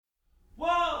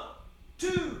2,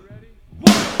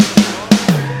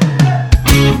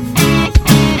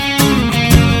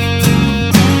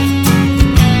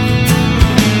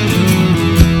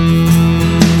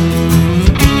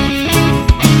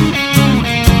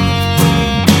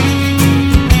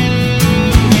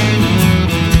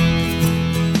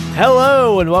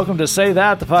 Hello, and welcome to Say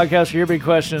That, the podcast for your big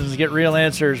questions, get real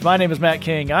answers. My name is Matt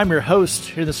King. I'm your host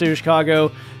here in the city of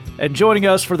Chicago. And joining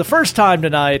us for the first time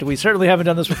tonight, we certainly haven't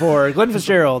done this before, Glenn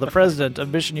Fitzgerald, the president of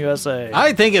Mission USA.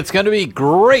 I think it's going to be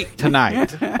great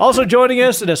tonight. Also joining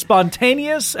us in a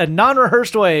spontaneous and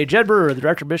non-rehearsed way, Jed Brewer, the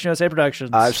director of Mission USA Productions.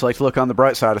 I just like to look on the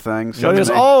bright side of things. Joining us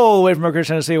all the way from Oak Ridge,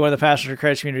 Tennessee, one of the pastors of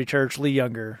Christ Community Church, Lee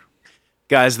Younger.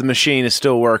 Guys, the machine is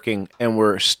still working, and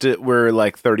we're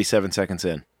like 37 seconds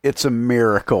in. It's a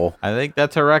miracle. I think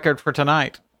that's a record for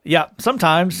tonight. Yeah,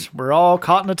 sometimes we're all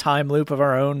caught in a time loop of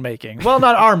our own making. Well,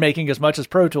 not our making as much as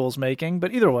Pro Tools making,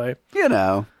 but either way. You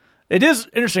know. It is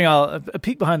interesting. A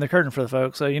peek behind the curtain for the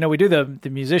folks. So, we do the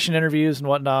musician interviews and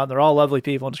whatnot. They're all lovely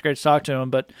people, and it's great to talk to them.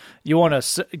 But you want to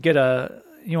set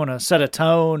a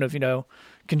tone of,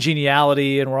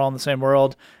 congeniality, and we're all in the same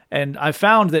world. And I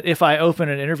found that if I open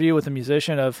an interview with a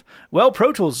musician of,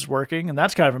 Pro Tools is working, and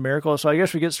that's kind of a miracle, so I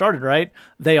guess we get started, right?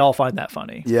 They all find that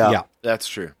funny. Yeah. That's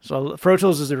true. So Pro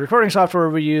Tools is the recording software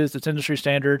we use. It's industry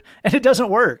standard, and it doesn't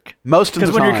work. Most of the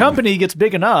time. Because when your company gets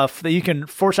big enough that you can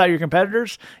force out your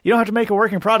competitors, you don't have to make a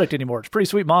working product anymore. It's a pretty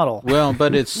sweet model. Well,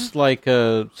 but it's like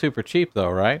super cheap, though,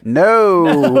 right?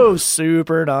 No,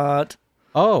 super not.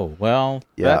 Oh, well,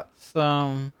 yeah.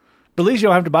 That's... But at least you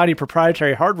don't have to buy any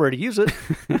proprietary hardware to use it.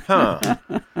 Huh.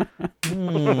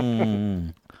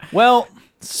 Well,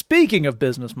 speaking of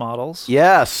business models,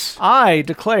 Yes. I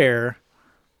declare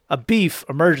a beef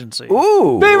emergency.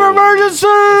 Ooh. Beef emergency!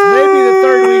 It's maybe the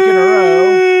third week in a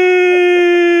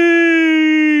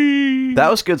row.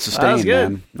 That was good sustained, That was good.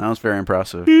 man. That was very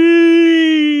impressive.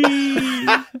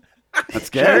 That's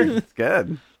good. Sure. That's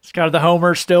good. It's kind of the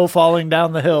Homer still falling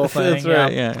down the hill thing. That's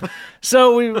right, yeah.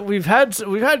 So we've had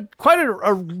quite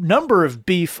a number of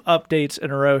beef updates in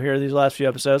a row here these last few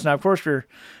episodes. Now, of course, if you're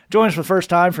joining us for the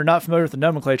first time, if you're not familiar with the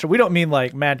nomenclature, we don't mean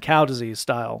like mad cow disease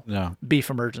style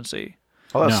beef emergency.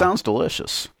 Oh, that sounds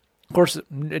delicious. Of course,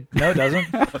 it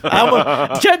doesn't.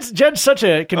 Jed's such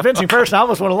a convincing person. I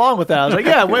almost went along with that. I was like,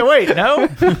 yeah, wait, no.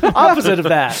 Opposite of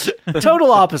that.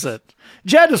 Total opposite.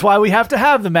 Jed is why we have to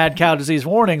have the mad cow disease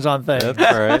warnings on things. That's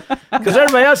right. Because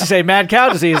everybody else, you say mad cow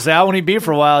disease, say, I won't eat beef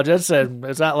for a while. Jed said,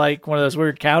 is that like one of those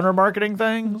weird counter marketing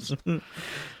things?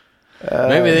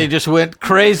 Maybe they just went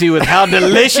crazy with how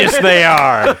delicious they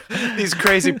are. These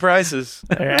crazy prices.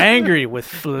 They're angry with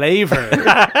flavor.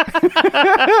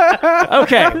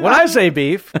 Okay, when I say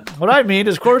beef, what I mean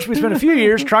is, of course, we spent a few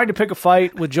years trying to pick a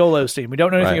fight with Joel Osteen. We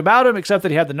don't know anything about him except that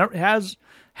he had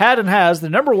the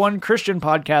number one Christian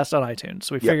podcast on iTunes.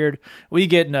 So we figured we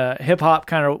get in a hip-hop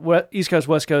kind of East Coast,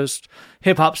 West Coast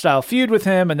hip-hop style feud with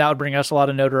him, and that would bring us a lot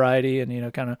of notoriety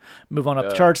and, kind of move on up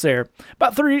the charts there.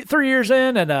 About three years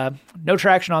in, and no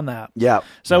traction on that. Yeah.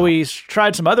 So we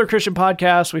tried some other Christian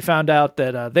podcasts. We found out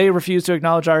that they refused to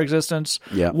acknowledge our existence.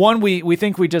 Yeah. One we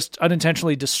think we just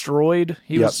unintentionally destroyed.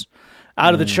 He was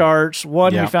out of the charts.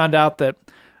 One we found out that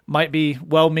might be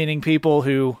well-meaning people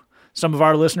who some of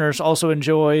our listeners also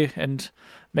enjoy and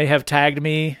may have tagged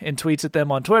me in tweets at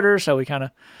them on Twitter, so we kind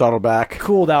of Throttled back.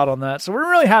 cooled out on that. So we're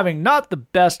really having not the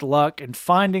best luck in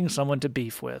finding someone to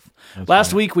beef with.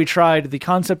 Last week we tried the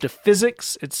concept of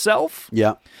physics itself.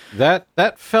 Yeah.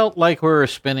 That felt like we were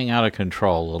spinning out of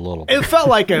control a little bit. It felt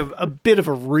like a bit of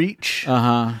a reach.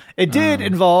 Uh-huh. It did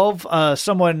involve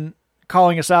someone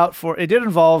calling us out for... It did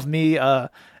involve me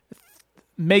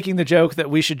making the joke that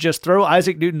we should just throw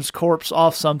Isaac Newton's corpse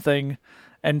off something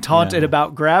and taunt it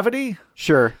about gravity.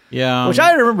 Sure. Yeah. Which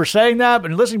I remember saying that,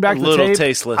 but listening back to the little tape,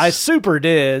 tasteless. I super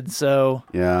did, so...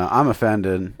 Yeah, I'm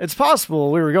offended. It's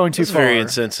possible we were going too It's far. very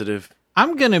insensitive.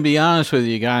 I'm going to be honest with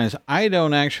you guys. I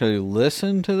don't actually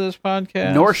listen to this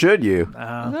podcast. Nor should you.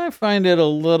 And I find it a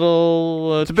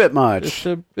little... It's a bit much. It's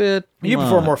a bit You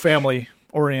prefer much. more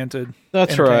family-oriented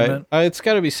That's right. entertainment. It's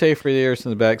got to be safe for the ears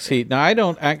in the back seat. Now, I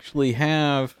don't actually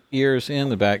have ears in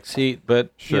the back seat,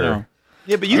 but you know,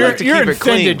 Yeah, but you You're like to keep it offended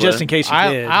clean, just Glenn. in case you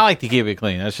I did. like to keep it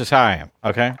clean. That's just how I am.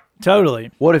 Okay, Totally.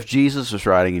 What if Jesus was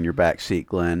riding in your back seat,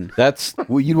 Glenn? that's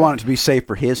Well, you'd want it to be safe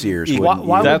for his ears, Why, wouldn't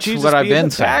why you? would That's Jesus what I've be in been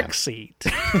the saying. back seat?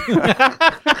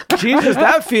 Jesus,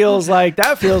 that feels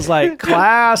like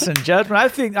class and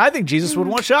judgment. I think Jesus would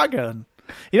want shotgun.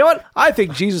 You know what? I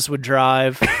think Jesus would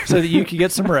drive so that you could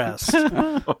get some rest.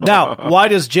 Now, why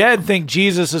does Jed think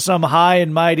Jesus is some high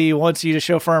and mighty, wants you to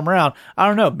chauffeur him around? I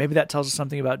don't know. Maybe that tells us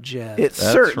something about Jed. It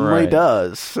That's certainly right.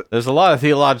 does. There's a lot of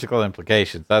theological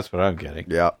implications. That's what I'm getting.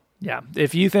 Yeah. Yeah.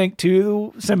 If you think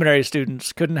two seminary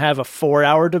students couldn't have a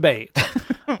 4-hour debate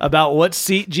about what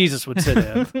seat Jesus would sit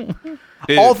in.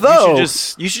 Dude, Although- you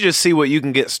should just see what you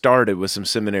can get started with some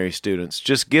seminary students.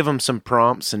 Just give them some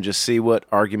prompts and just see what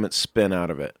arguments spin out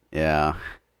of it. Yeah.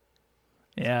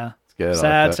 Yeah. good. I like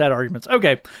that. Sad arguments.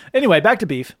 Okay. Anyway, back to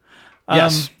beef.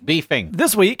 Yes, beefing.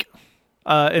 This week,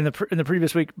 in the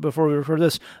previous week before we recorded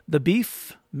this, the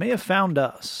beef may have found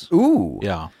us. Ooh.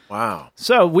 Yeah. Wow.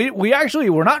 So we actually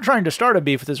were not trying to start a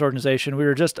beef with this organization. We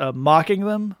were just mocking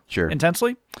them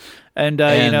intensely. And,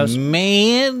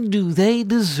 man, do they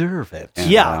deserve it.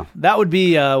 yeah, that would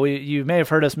be, you may have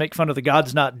heard us make fun of the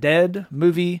God's Not Dead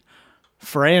movie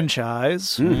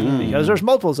franchise because there's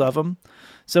multiples of them.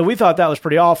 So we thought that was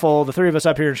pretty awful. The three of us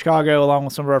up here in Chicago, along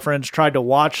with some of our friends, tried to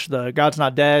watch the God's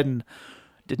Not Dead and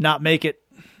did not make it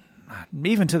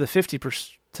even to the 50%,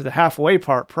 to the halfway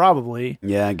part, probably.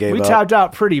 Yeah, gave we up. tapped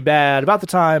out pretty bad. About the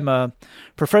time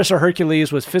Professor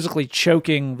Hercules was physically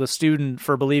choking the student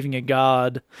for believing in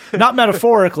God. Not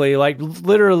metaphorically, like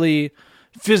literally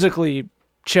physically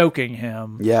choking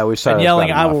him. Yeah, we saw and that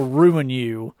yelling, about "I enough." will ruin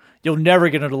you. You'll never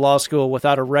get into law school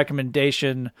without a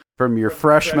recommendation." From your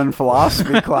freshman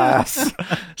philosophy class.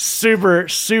 Super,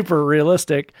 super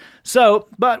realistic. So,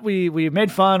 but we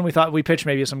made fun. We thought we pitched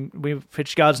we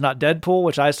pitched God's Not Deadpool,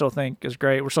 which I still think is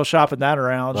great. We're still shopping that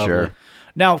around. Sure.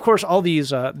 Now, of course, all these,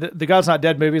 the God's Not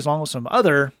Dead movies, along with some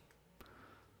other,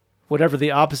 whatever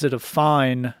the opposite of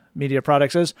fine media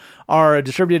products is, are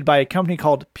distributed by a company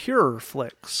called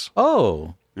PureFlix.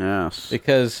 Oh, Yes.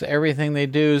 because everything they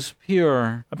do is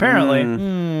pure.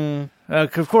 Apparently.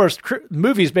 Of course,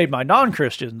 movies made by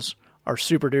non-Christians are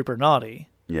super duper naughty.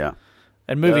 Yeah.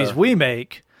 And movies we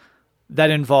make that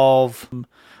involve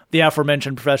the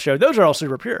aforementioned Professor, those are all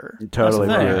super pure. Totally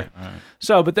That's the thing. pure.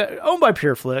 So, but they're owned by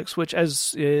PureFlix, which,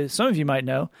 as some of you might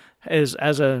know, is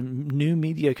as a new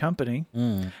media company,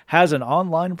 has an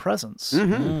online presence.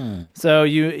 So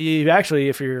you actually,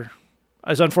 if you're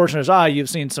as unfortunate as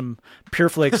you've seen some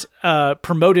PureFlix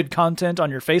promoted content on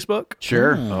your Facebook.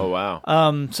 Sure. Oh,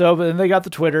 wow. So then they got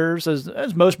the Twitters,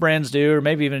 as most brands do, or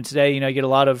maybe even today, you get a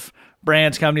lot of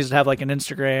brands, companies that have like an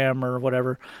Instagram or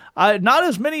whatever. Not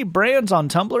as many brands on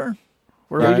Tumblr,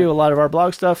 where we do a lot of our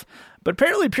blog stuff, but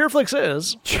apparently PureFlix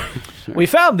is. We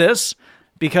found this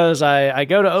because I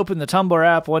go to open the Tumblr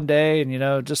app one day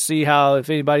and, just see how,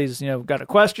 if anybody's, got a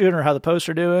question or how the posts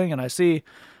are doing, and I see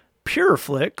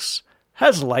PureFlix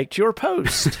has liked your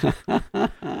post. Wow.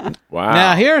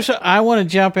 Now, I want to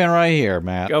jump in right here,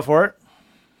 Matt. Go for it.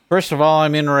 First of all,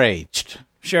 I'm enraged.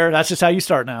 Sure, that's just how you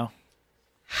start now.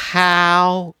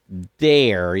 How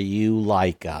dare you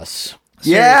like us?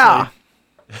 Yeah.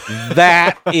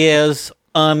 That is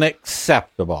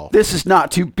unacceptable. This is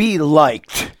not to be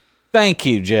liked. Thank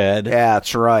you, Jed. Yeah,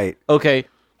 that's right. Okay,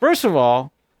 first of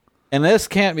all, and this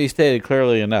can't be stated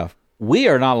clearly enough, we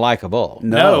are not likable.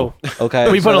 No.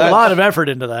 Okay. We so put a that's- lot of effort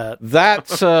into that.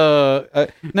 That's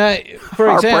now, for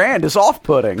Our example, brand is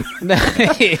off-putting.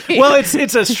 Well,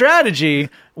 it's a strategy.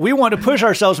 We want to push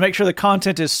ourselves, make sure the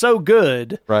content is so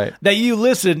good Right. that you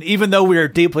listen, even though we are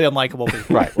deeply unlikable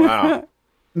people. right. Wow.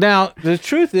 Now, the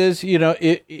truth is,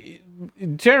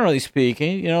 generally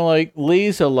speaking, like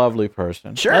Lee's a lovely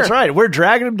person. Sure. That's right. We're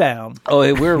dragging him down. Oh,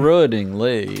 hey, we're ruining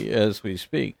Lee as we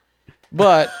speak.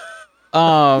 But,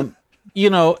 in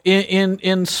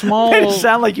small... It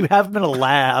sound like you have him in a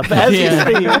lab as you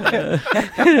speak.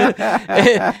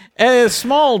 and in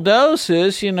small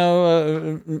doses,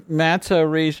 Matt's a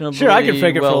reasonably Sure, I can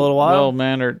fake it for a little while.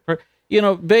 well-mannered.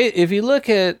 If you look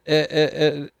at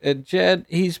Jed,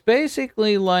 he's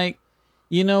basically like,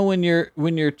 when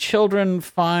your children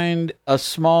find a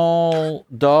small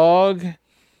dog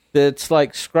that's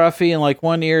like scruffy and like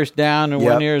one ear's down and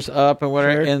one ear's up and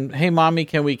whatever, Sure. and hey, mommy,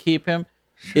 can we keep him?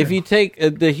 Sure. If you take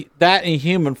that in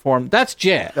human form, that's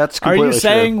Jed. That's Are completely you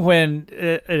saying when,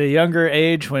 at a younger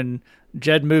age, when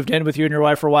Jed moved in with you and your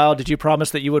wife for a while, did you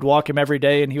promise that you would walk him every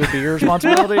day and he would be your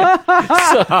responsibility?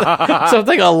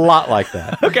 Something a lot like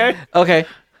that. Okay.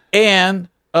 And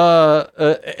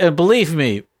believe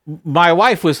me, my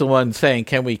wife was the one saying,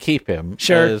 "Can we keep him?"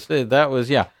 Sure. That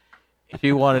was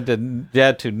She wanted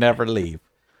Dad to never leave.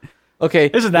 Okay,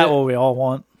 Isn't that what we all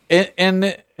want?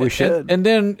 And We should. And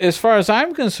then, as far as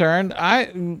I'm concerned,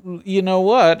 you know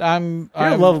what? You're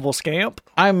a lovable scamp.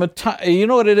 You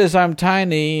know what it is? I'm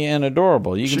tiny and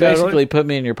adorable. You can basically put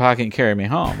me in your pocket and carry me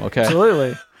home. Okay.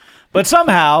 Absolutely. But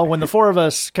somehow, when the four of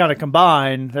us kind of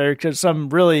combine, there's some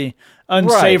really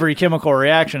unsavory chemical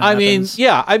reaction happens.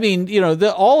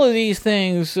 all of these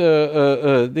things,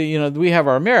 we have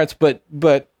our merits, but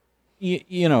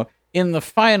in the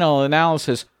final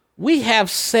analysis, we have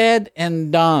said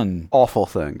and done Awful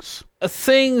things.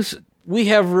 things. We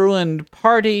have ruined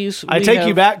parties. I take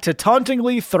you back to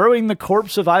tauntingly throwing the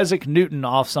corpse of Isaac Newton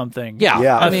off something. Yeah.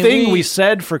 Yeah. A thing we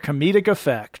said for comedic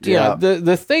effect. Yeah,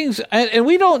 the things, and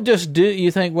we don't just do, you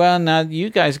think, well, now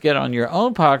you guys get on your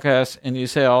own podcast and you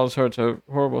say all sorts of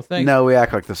horrible things. No, we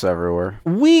act like this everywhere.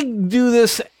 We do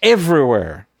this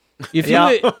everywhere. If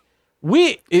you,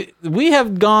 we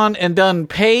have gone and done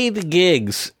paid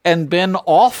gigs and been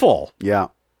awful. Yeah.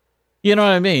 You know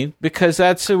what I mean? Because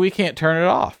that's, we can't turn it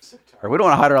off. We don't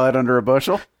want to hide our light under a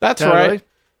bushel. That's Totally. right.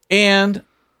 And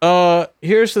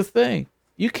here's the thing.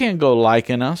 You can't go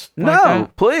liking us. like No,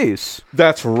 that. please.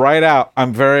 That's right out.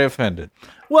 I'm very offended.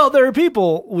 Well, there are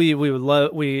people we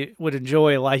would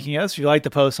enjoy liking us. If you like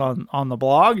the posts on the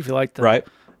blog, if you like the Right.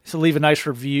 so leave a nice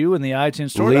review in the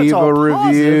iTunes store. Leave That's all a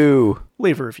positive. review.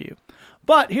 Leave a review.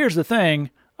 But here's the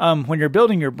thing: when you're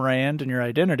building your brand and your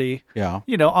identity, Yeah.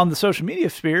 on the social media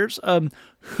spheres,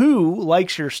 who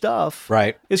likes your stuff,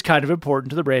 Right. is kind of important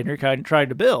to the brand you're kind of trying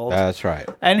to build. That's right.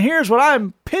 And here's what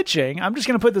I'm pitching. I'm just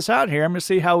going to put this out here. I'm going to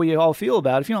see how we all feel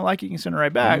about it. If you don't like it, you can send it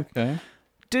right back. Okay.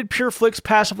 Did PureFlix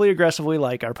passively aggressively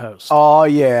like our post? Oh,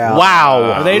 yeah. Wow.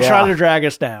 Are they yeah. trying to drag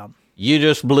us down? You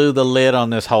just blew the lid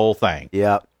on this whole thing.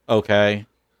 Yep. Okay.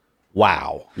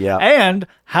 Wow. Yeah. And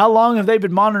how long have they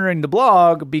been monitoring the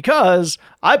blog? Because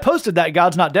I posted that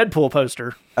God's Not Deadpool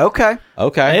poster. Okay. They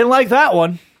Okay. didn't like that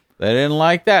one. They didn't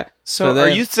like that. So then-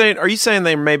 are you saying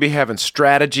they may be having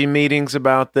strategy meetings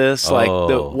about this?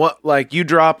 Oh. Like you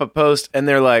drop a post and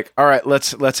they're like, all right,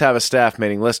 let's have a staff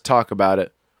meeting. Let's talk about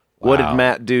it. What Wow. did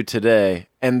Matt do today?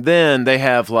 And then they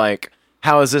have like,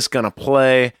 how is this going to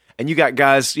play? And you got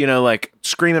guys, like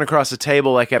screaming across the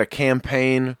table, like at a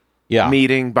campaign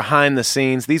meeting behind the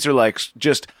scenes. These are like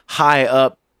just high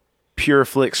up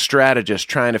PureFlix strategists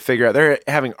trying to figure out. They're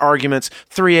having arguments,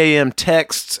 3 a.m.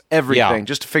 texts, everything, Yeah.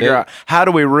 just to figure out how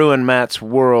do we ruin Matt's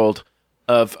world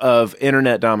of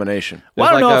internet domination. Well,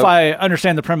 I don't There's know like if I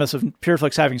understand the premise of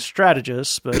PureFlix having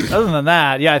strategists, but other than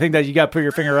that, yeah, I think that you got to put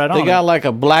your finger right on They it. got like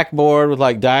a blackboard with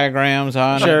like diagrams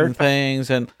on Sure. it and things,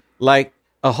 and like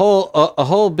a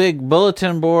whole big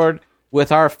bulletin board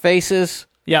with our faces,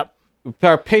 Yep.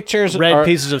 our pictures, Red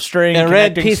pieces of string. and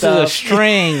red connecting pieces stuff. of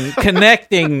string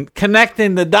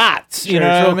connecting the dots. Sure, You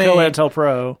know what I mean? CoIntel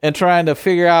Pro. And trying to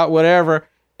figure out whatever.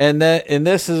 And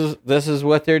this is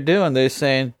what they're doing. They're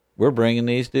saying we're bringing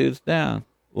these dudes down.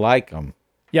 Like them.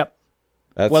 Yep.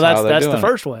 That's Well, how they're that's doing the it.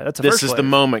 first way. That's the This first is way. the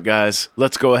moment, guys.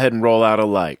 Let's go ahead and roll out a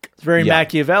like. It's very Yeah.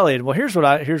 Machiavellian. Well, here's what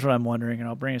I'm wondering, and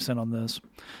I'll bring us in on this.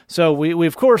 So we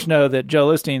of course know that Joe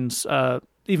Listings,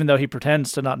 even though he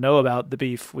pretends to not know about the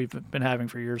beef we've been having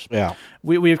for years, Yeah.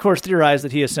 we of course theorize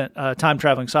that he has sent time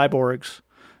traveling cyborgs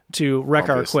to wreck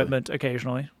our Obviously. equipment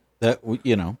occasionally. That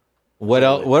what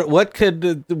else?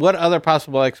 What other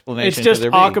possible explanation? It's just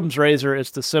could there be? Occam's razor.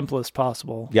 It's the simplest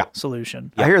possible Yeah.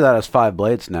 solution. I hear that as 5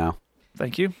 blades now.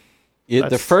 Thank you. The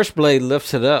That's- first blade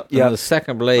lifts it up, Yeah. and the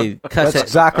second blade cuts That's it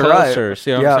exactly right. closer.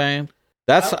 See what Yeah. I'm saying?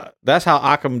 That's how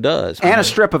Occam does. And a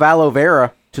strip of aloe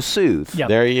vera to soothe. Yeah.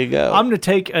 There you go. I'm going to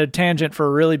take a tangent for a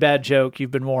really bad joke.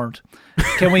 You've been warned.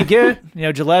 Can we get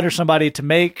Gillette or somebody to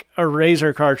make a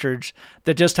razor cartridge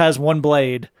that just has one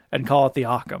blade and call it the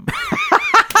Occam?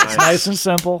 It's nice and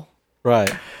simple.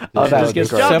 right. Oh, that just would be gets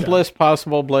great. job done. Simplest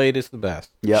possible blade is the best.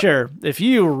 Yep. Sure. If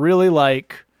you really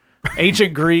like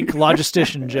ancient Greek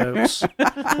logistician jokes,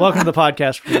 welcome to the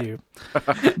podcast for you.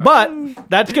 But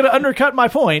that's going to undercut my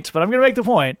point, but I'm going to make the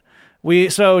point.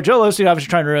 So Joe Osteen obviously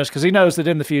trying to ruin us because he knows that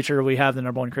in the future we have the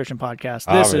number one Christian podcast.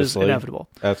 This is Obviously. inevitable.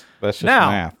 That's just Now,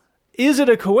 math. is it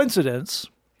a coincidence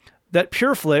that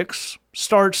PureFlix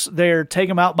starts their take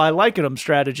them out by liking them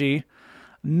strategy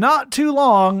not too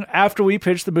long after we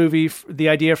pitched the movie, the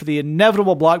idea for the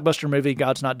inevitable blockbuster movie,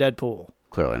 God's Not Deadpool?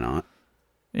 Clearly not.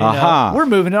 You know, Uh-huh. we're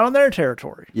moving it on their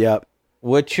territory. Yep.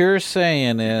 What you're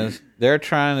saying is they're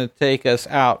trying to take us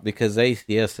out because they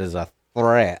see us as a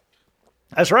threat.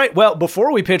 That's right. Well,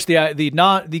 before we pitched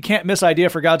the can't miss idea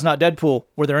for God's Not Deadpool,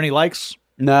 were there any likes?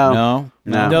 No.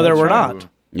 No, there were not.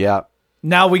 Yep.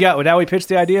 Now we pitched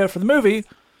the idea for the movie,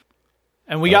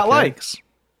 and we got likes.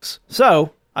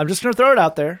 So I'm just going to throw it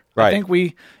out there. Right. I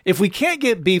think if we can't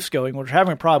get beefs going, which we're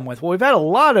having a problem with, what we've had a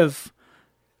lot of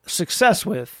success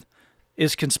with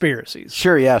is conspiracies.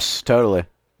 Sure, yes, totally.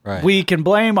 Right. We can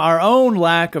blame our own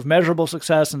lack of measurable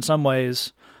success in some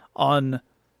ways on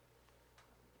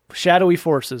shadowy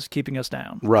forces keeping us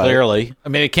down. Right. Clearly. I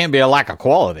mean, it can't be a lack of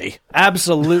quality.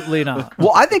 Absolutely not.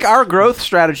 Well, I think our growth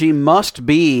strategy must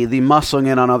be the muscling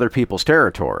in on other people's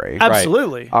territory.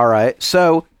 Absolutely. All right.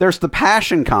 So there's the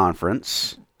Passion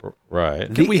Conference.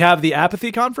 Right. Can we have the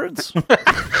apathy conference?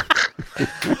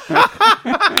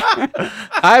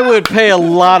 I would pay a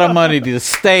lot of money to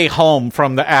stay home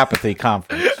from the apathy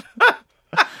conference.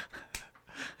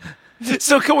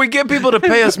 So can we get people to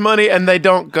pay us money and they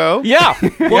don't go? Yeah.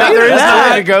 Well, there is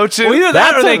nowhere to go to. Well, either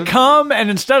that or they come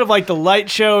and instead of like the light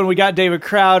show and we got David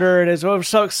Crowder and we're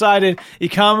so excited, you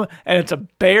come and it's a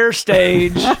bare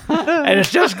stage and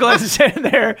it's just Glenn sitting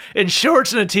there in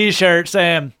shorts and a t-shirt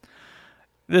saying,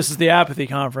 "This is the apathy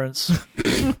conference."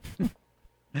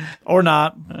 Or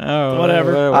not. Oh,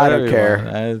 whatever. I don't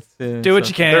care. Do what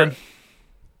you can.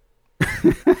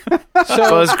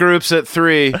 Buzz groups at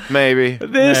 3, maybe.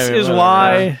 This is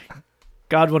why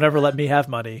God will never let me have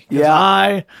money. Yeah.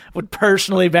 I would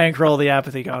personally bankroll the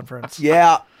apathy conference.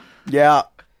 Yeah. And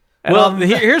well,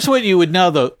 here's what you would know,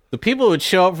 though. The people who would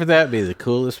show up for that would be the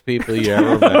coolest people you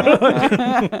ever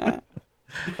met.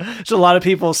 There's a lot of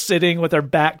people sitting with their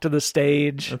back to the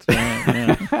stage. That's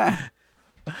right, yeah.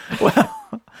 Well,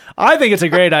 I think it's a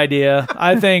great idea.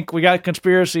 I think we got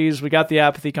conspiracies, we got the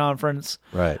apathy conference.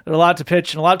 Right. There's a lot to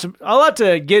pitch and a lot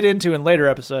to get into in later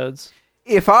episodes.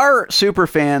 If our super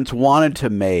fans wanted to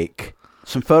make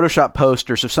some Photoshop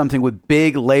posters of something with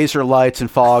big laser lights and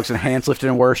fogs and hands lifted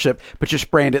in worship, but just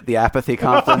brand it the apathy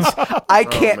conference, I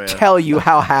can't tell you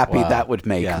how happy that would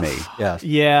make me. Yes.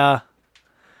 Yeah.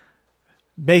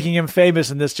 Making him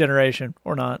famous in this generation,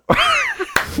 or not.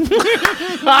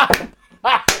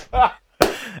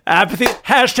 Apathy,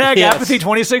 hashtag Yes. apathy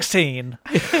 2016.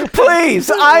 Please,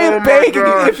 I am begging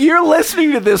you. If you're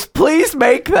listening to this, please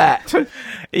make that.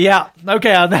 Yeah.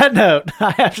 Okay, on that note, I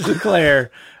have to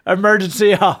declare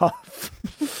emergency off.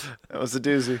 That was a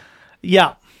doozy.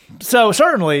 Yeah. So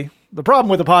certainly the problem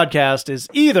with the podcast is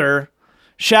either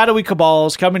shadowy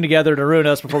cabals coming together to ruin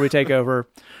us before we take over,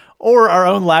 or our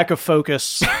own lack of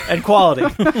focus and quality.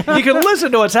 You can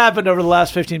listen to what's happened over the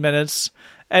last 15 minutes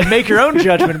and make your own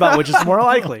judgment about which is more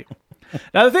likely.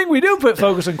 Now, the thing we do put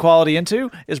focus and quality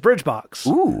into is Bridgebox.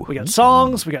 Ooh. We got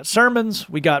songs, we got sermons,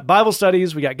 we got Bible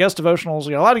studies, we got guest devotionals,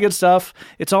 we got a lot of good stuff.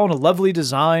 It's all in a lovely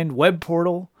designed web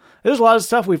portal. There's a lot of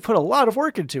stuff we've put a lot of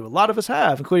work into. A lot of us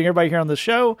have, including everybody here on the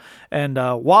show, and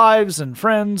wives and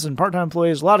friends and part-time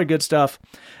employees, a lot of good stuff.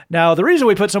 Now, the reason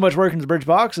we put so much work into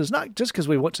Bridgebox is not just because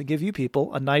we want to give you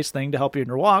people a nice thing to help you in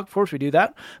your walk. Of course, we do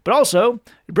that. But also,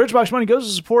 Bridgebox money goes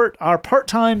to support our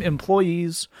part-time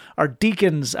employees, our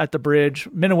deacons at the Bridge,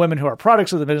 men and women who are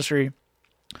products of the ministry,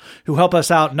 who help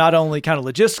us out not only kind of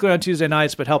logistically on Tuesday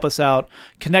nights, but help us out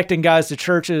connecting guys to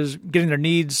churches, getting their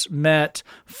needs met,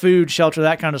 food, shelter,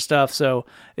 that kind of stuff. So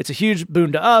it's a huge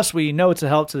boon to us. We know it's a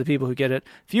help to the people who get it.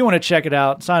 If you want to check it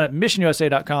out, sign up at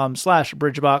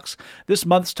missionusa.com/bridgebox. This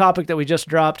month's topic that we just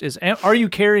dropped is, are you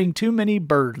carrying too many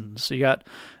burdens? So you got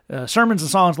sermons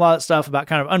and songs, a lot of stuff about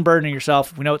kind of unburdening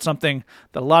yourself. We know it's something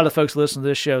that a lot of the folks who listen to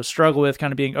this show struggle with,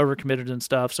 kind of being overcommitted and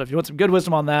stuff. So if you want some good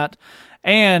wisdom on that,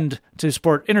 and to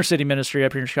support inner city ministry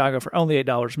up here in Chicago for only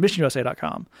 $8,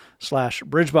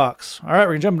 missionusa.com/bridgebox. All right, we're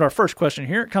going to jump into our first question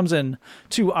here. It comes in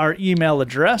to our email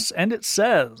address, and it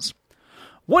says,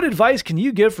 what advice can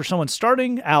you give for someone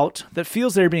starting out that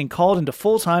feels they're being called into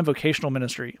full-time vocational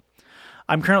ministry?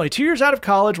 I'm currently 2 years out of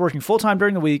college, working full-time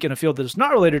during the week in a field that is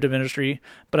not related to ministry,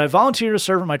 but I volunteer to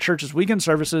serve at my church's weekend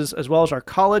services as well as our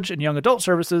college and young adult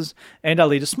services, and I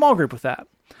lead a small group with that.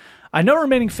 I know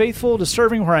remaining faithful to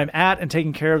serving where I'm at and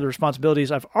taking care of the responsibilities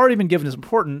I've already been given is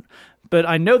important, but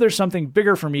I know there's something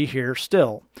bigger for me here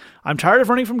still. I'm tired of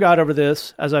running from God over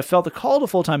this, as I've felt the call to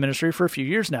full-time ministry for a few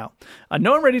years now. I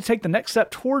know I'm ready to take the next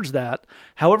step towards that,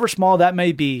 however small that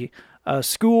may be, a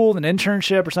school, an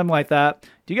internship, or something like that.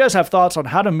 Do you guys have thoughts on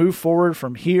how to move forward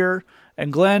from here?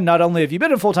 And Glenn, not only have you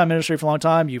been in full-time ministry for a long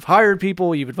time, you've hired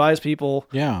people, you've advised people,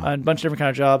 and a bunch of different kind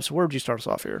of jobs. Where would you start us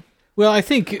off here? Well, I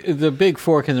think the big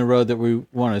fork in the road that we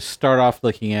want to start off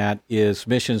looking at is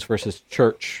missions versus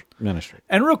church ministry.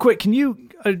 And real quick, can you,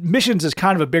 missions is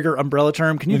kind of a bigger umbrella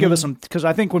term. Can you give us some, because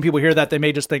I think when people hear that, they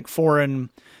may just think foreign,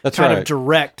 of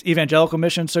direct evangelical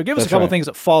missions. So give us a couple of things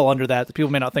that fall under that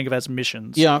people may not think of as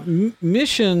missions. Yeah,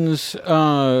 missions,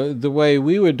 the way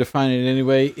we would define it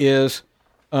anyway, is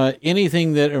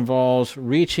anything that involves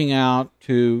reaching out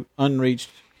to unreached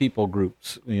people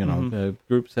groups,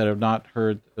 groups that have not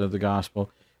heard the gospel,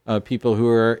 people who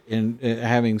are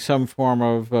having some form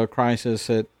of crisis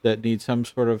that need some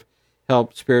sort of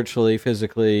help spiritually,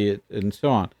 physically, and so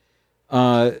on.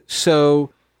 So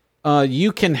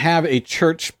you can have a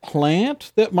church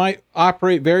plant that might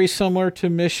operate very similar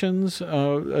to missions.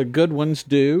 Good ones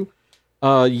do.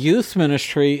 Youth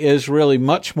ministry is really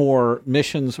much more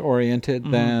missions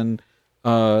oriented than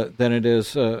it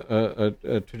is a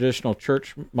traditional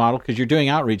church model, because you're doing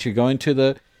outreach. You're going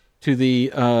to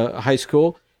the high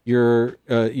school, You're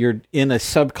in a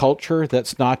subculture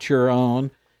that's not your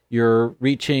own. You're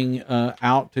reaching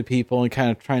out to people and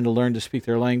kind of trying to learn to speak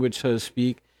their language, so to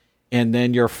speak. And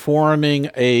then you're forming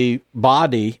a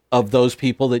body of those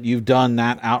people that you've done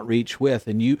that outreach with.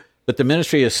 But the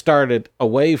ministry has started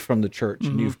away from the church,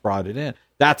 and you've brought it in.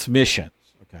 That's missions,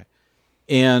 okay?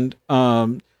 And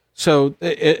so,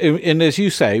 and as you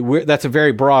say, that's a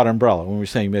very broad umbrella when we're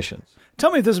saying missions.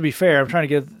 Tell me if this would be fair. I'm trying to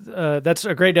give that's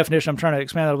a great definition. I'm trying to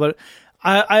expand that a little bit.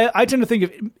 I tend to think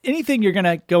of anything you're going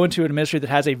to go into in a ministry that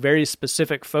has a very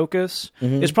specific focus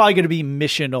is probably going to be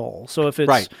missional. So if it's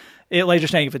like you're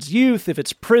saying, if it's youth, if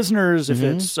it's prisoners, if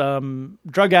it's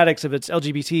drug addicts, if it's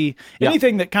LGBT,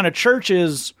 anything that kind of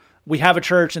churches. We have a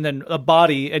church and then a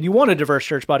body, and you want a diverse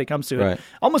church body comes to it.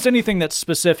 Almost anything that's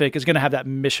specific is going to have that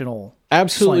missional.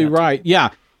 Absolutely slant.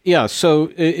 Right. Yeah. So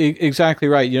exactly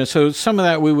right. So some of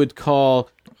that we would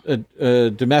call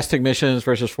domestic missions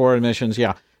versus foreign missions.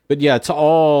 Yeah. But yeah, it's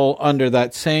all under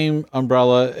that same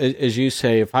umbrella, as you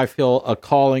say. If I feel a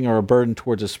calling or a burden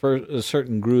towards a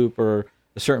certain group or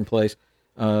a certain place,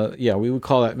 we would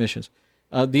call that missions.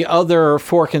 The other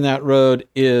fork in that road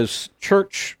is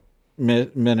church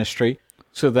ministry.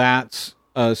 So that's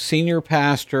a senior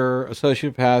pastor,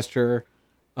 associate pastor,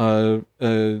 a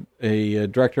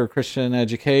director of Christian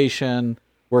education,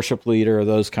 worship leader,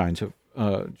 those kinds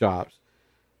of jobs.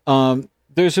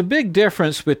 There's a big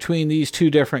difference between these two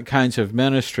different kinds of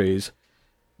ministries.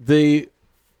 In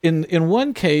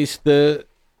one case,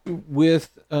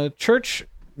 with church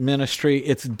ministry,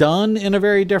 it's done in a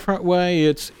very different way.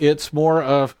 It's more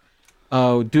of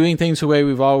doing things the way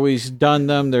we've always done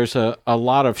them. There's a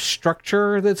lot of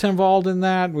structure that's involved in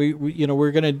that.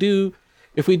 We're going to do,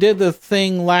 if we did the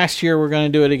thing last year, we're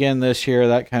going to do it again this year,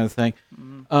 that kind of thing.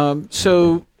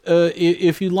 So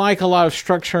if you like a lot of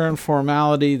structure and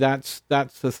formality, that's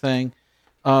the thing.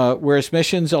 Whereas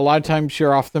missions, a lot of times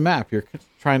you're off the map. You're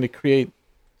trying to create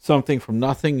something from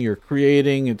nothing. You're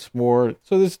creating. It's more.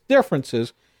 So there's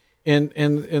differences in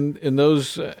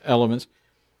those elements.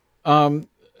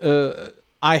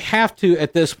 I have to,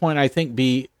 at this point, I think,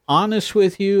 be honest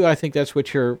with you. I think that's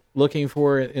what you're looking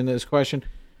for in this question.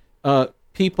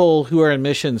 People who are in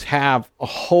missions have a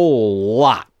whole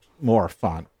lot more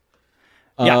fun.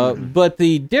 But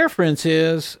the difference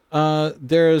is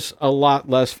there's a lot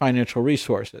less financial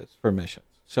resources for missions.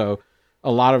 So a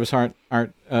lot of us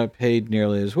aren't paid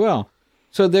nearly as well.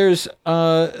 So there's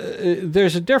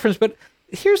a difference. But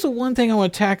here's the one thing I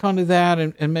want to tack onto that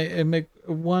and make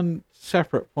one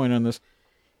separate point on this,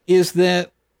 is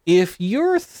that if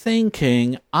you're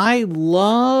thinking, I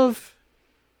love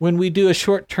when we do a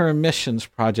short-term missions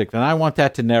project and I want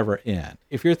that to never end.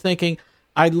 If you're thinking,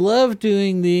 I love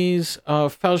doing these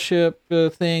fellowship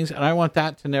things and I want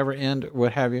that to never end, or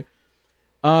what have you,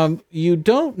 you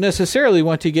don't necessarily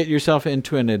want to get yourself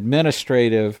into an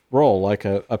administrative role like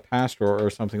a pastor or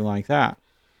something like that.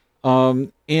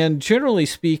 And generally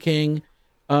speaking,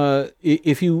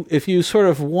 if you sort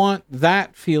of want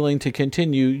that feeling to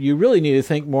continue, you really need to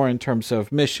think more in terms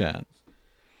of missions.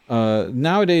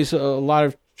 Nowadays, a lot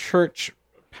of church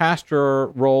pastor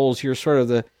roles, you're sort of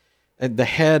the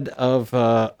head of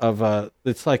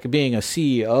it's like being a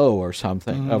CEO or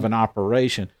something of an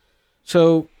operation.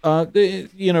 So,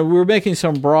 we're making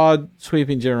some broad,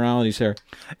 sweeping generalities there.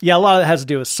 Yeah, a lot of it has to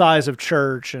do with size of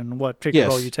church and what particular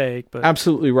role you take. But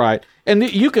absolutely right.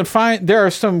 And you can find, there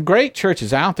are some great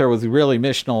churches out there with really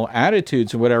missional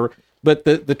attitudes and whatever, but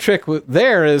the trick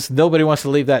there is nobody wants to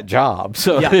leave that job.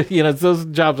 So, those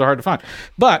jobs are hard to find.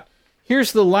 But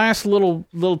here's the last little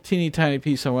teeny tiny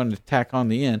piece I wanted to tack on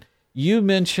the end. You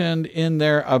mentioned in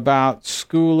there about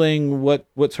schooling, what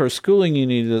sort of schooling you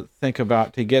need to think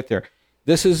about to get there.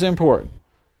 This is important.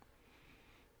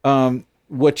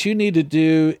 What you need to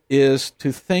do is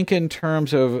to think in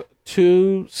terms of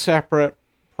two separate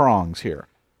prongs here.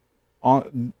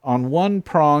 On one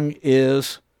prong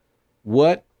is,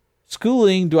 what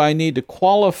schooling do I need to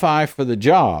qualify for the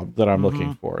job that I'm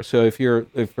looking for? So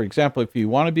for example, if you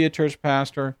want to be a church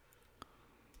pastor,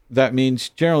 that means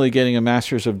generally getting a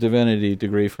Master's of Divinity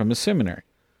degree from a seminary.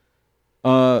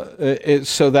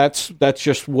 So that's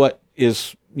just what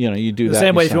is, you do that. The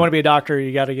same way if you want to be a doctor,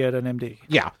 you got to get an MD.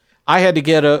 Yeah. I had to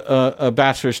get a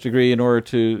bachelor's degree in order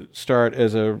to start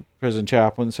as a prison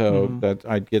chaplain, so that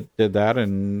I did that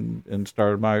and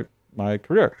started my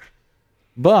career.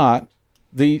 But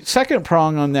the second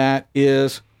prong on that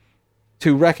is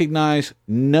to recognize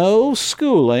no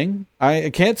schooling.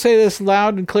 I can't say this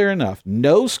loud and clear enough.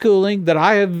 No schooling that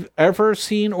I have ever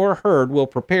seen or heard will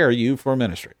prepare you for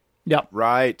ministry. Yep.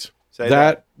 Right. Say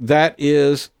that. That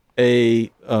is a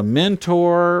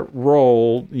mentor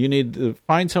role. You need to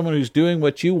find someone who's doing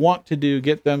what you want to do,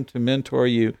 get them to mentor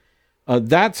you.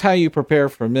 That's how you prepare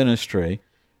for ministry.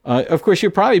 Of course,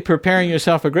 you're probably preparing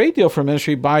yourself a great deal for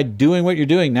ministry by doing what you're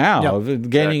doing now,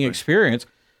 gaining experience.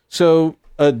 So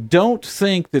don't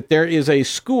think that there is a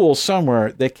school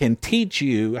somewhere that can teach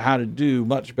you how to do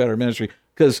much better ministry,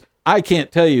 because I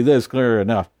can't tell you this clear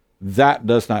enough. That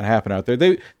does not happen out there.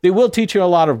 They will teach you a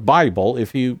lot of Bible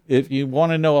if you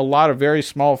want to know a lot of very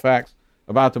small facts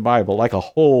about the Bible, like a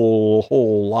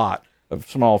whole lot of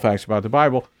small facts about the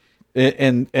Bible,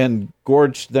 and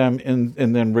gorge them and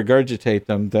then regurgitate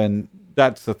them. Then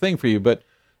that's the thing for you. But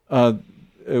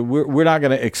we're not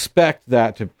going to expect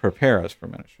that to prepare us for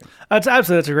ministry. That's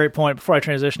a great point. Before I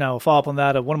transition, I will follow up on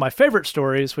that. One of my favorite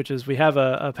stories, which is we have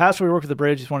a pastor we work at the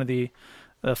Bridge. He's one of the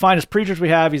finest preachers we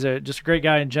have. He's just a great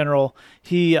guy in general.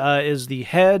 He is the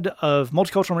head of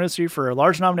multicultural ministry for a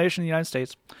large denomination in the United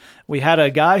States. We had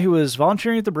a guy who was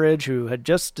volunteering at the Bridge who had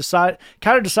just decided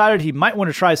he might want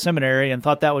to try seminary and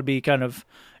thought that would be kind of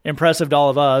impressive to all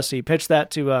of us. He pitched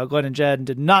that to Glenn and Jed and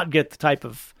did not get the type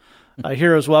of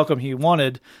hero's welcome he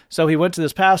wanted. So he went to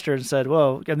this pastor and said,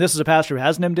 well, and this is a pastor who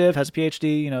has an MDiv, has a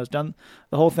PhD, has done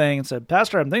the whole thing, and said,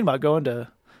 Pastor, I'm thinking about going to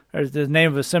the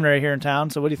name of a seminary here in town.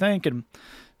 So what do you think? And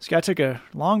this guy took a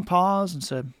long pause and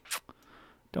said,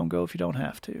 don't go if you don't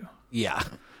have to. Yeah.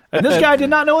 And this guy did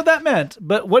not know what that meant.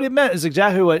 But what it meant is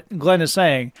exactly what Glenn is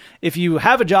saying. If you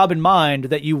have a job in mind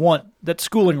that you want, that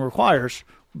schooling requires,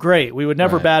 great. We would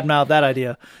never badmouth that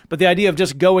idea. But the idea of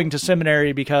just going to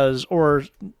seminary or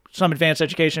some advanced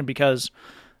education because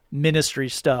ministry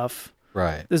stuff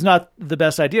is not the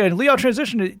best idea. And Lee, I'll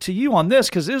transition to you on this,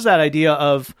 because is that idea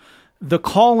of the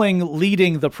calling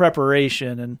leading the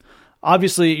preparation. And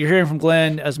obviously you're hearing from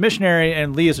Glenn as missionary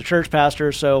and Lee as a church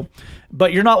pastor. So,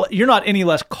 but you're not any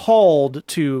less called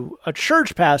to a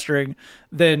church pastoring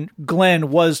than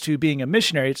Glenn was to being a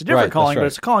missionary. It's a different calling, but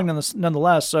it's a calling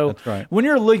nonetheless. So when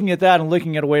you're looking at that and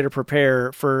looking at a way to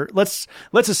prepare for, let's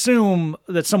assume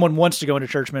that someone wants to go into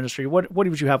church ministry. What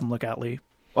would you have them look at, Lee?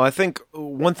 Well, I think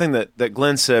one thing that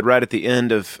Glenn said right at the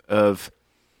end of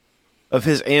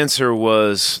his answer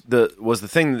was the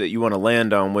thing that you want to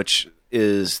land on, which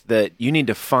is that you need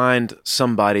to find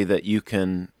somebody that you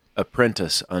can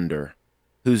apprentice under,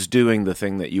 who's doing the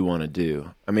thing that you want to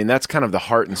do. I mean, that's kind of the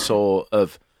heart and soul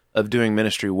of doing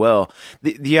ministry well.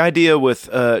 The idea with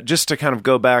just to kind of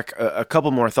go back a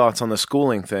couple more thoughts on the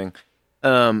schooling thing.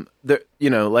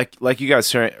 Like you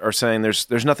guys are saying,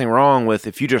 there's nothing wrong with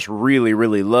if you just really,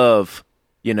 really love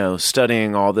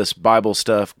studying all this Bible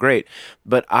stuff, great.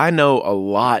 But I know a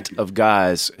lot of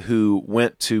guys who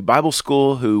went to Bible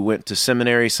school, who went to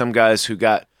seminary, some guys who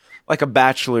got like a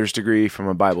bachelor's degree from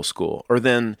a Bible school, or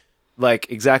then like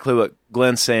exactly what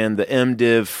Glenn's saying, the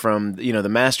MDiv from, the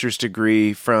master's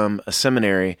degree from a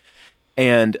seminary,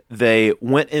 and they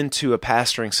went into a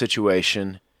pastoring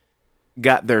situation,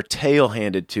 got their tail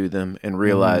handed to them, and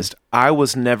realized I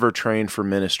was never trained for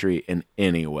ministry in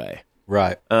any way.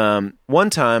 Right. One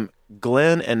time,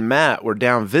 Glenn and Matt were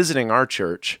down visiting our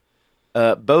church.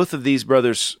 Both of these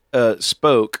brothers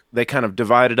spoke. They kind of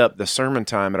divided up the sermon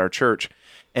time at our church.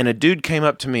 And a dude came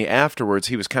up to me afterwards.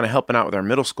 He was kind of helping out with our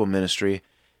middle school ministry.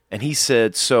 And he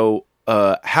said, so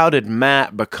how did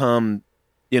Matt become,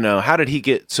 how did he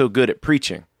get so good at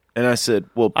preaching? And I said,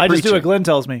 well, I just do what Glenn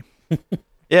tells me.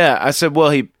 Yeah. I said, well,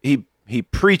 he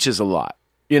preaches a lot.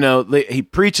 He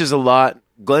preaches a lot.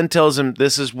 Glenn tells him,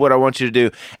 this is what I want you to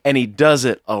do. And he does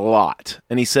it a lot.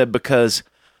 And he said, because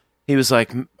he was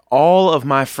like, all of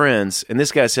my friends, and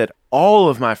this guy said, all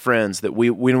of my friends that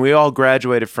when we all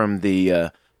graduated from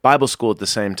the Bible school at the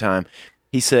same time,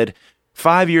 he said,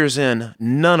 5 years in,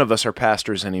 none of us are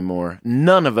pastors anymore.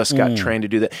 None of us got trained to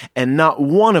do that. And not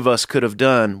one of us could have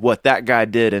done what that guy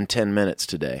did in 10 minutes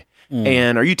today.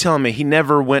 And are you telling me he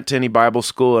never went to any Bible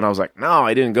school? And I was like, no,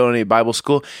 I didn't go to any Bible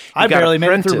school. I barely made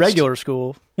it through regular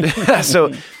school.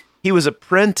 So he was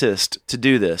apprenticed to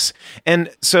do this. And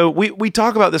so we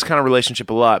talk about this kind of relationship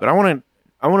a lot, but I want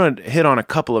to hit on a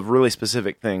couple of really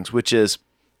specific things, which is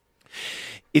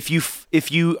if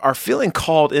you are feeling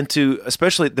called into,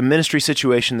 especially the ministry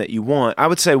situation that you want, I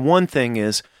would say one thing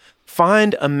is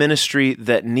find a ministry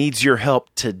that needs your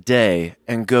help today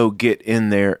and go get in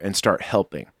there and start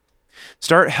helping.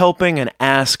 Start helping and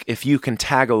ask if you can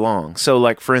tag along. So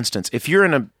like, for instance, if you're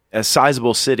in a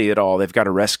sizable city at all, they've got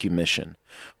a rescue mission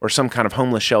or some kind of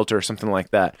homeless shelter or something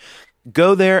like that.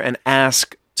 Go there and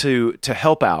ask to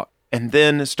help out. and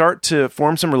then start to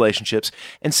form some relationships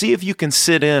and see if you can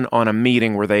sit in on a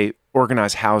meeting where they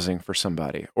organize housing for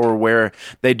somebody, or where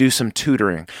they do some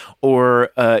tutoring, or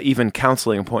even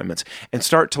counseling appointments, and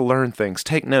start to learn things,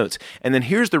 take notes. And then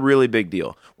here's the really big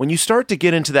deal. When you start to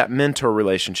get into that mentor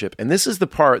relationship, and this is the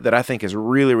part that I think is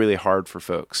really, really hard for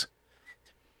folks,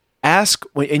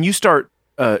 and you start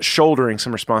shouldering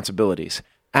some responsibilities,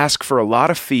 ask for a lot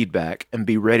of feedback and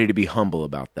be ready to be humble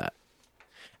about that.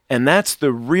 And that's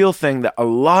the real thing that a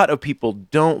lot of people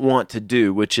don't want to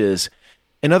do, which is,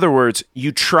 in other words,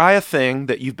 you try a thing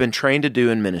that you've been trained to do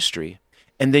in ministry,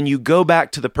 and then you go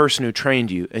back to the person who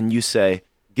trained you and you say,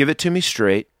 give it to me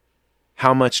straight.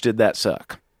 How much did that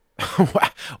suck?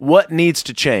 What needs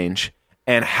to change?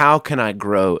 And how can I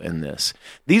grow in this?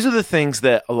 These are the things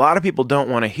that a lot of people don't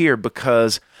want to hear,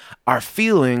 because our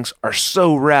feelings are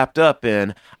so wrapped up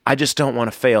in, I just don't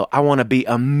want to fail. I want to be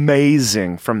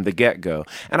amazing from the get-go.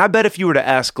 And I bet if you were to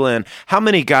ask Glenn, how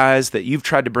many guys that you've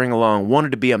tried to bring along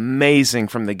wanted to be amazing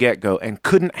from the get-go and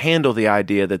couldn't handle the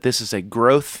idea that this is a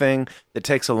growth thing that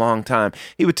takes a long time,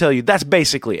 he would tell you that's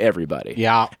basically everybody.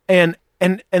 Yeah. And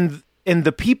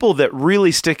the people that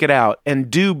really stick it out and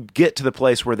do get to the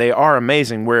place where they are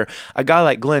amazing, where a guy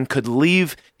like Glenn could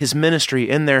leave his ministry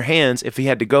in their hands if he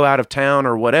had to go out of town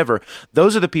or whatever,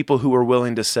 those are the people who are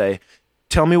willing to say,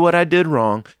 tell me what I did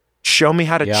wrong, show me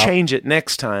how to change it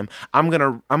next time. I'm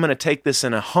gonna take this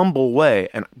in a humble way,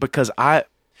 and because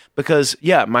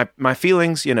my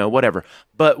feelings, whatever.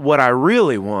 But what I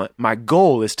really want, my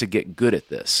goal is to get good at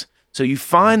this. So you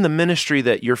find the ministry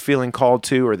that you're feeling called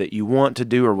to, or that you want to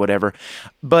do, or whatever.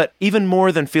 But even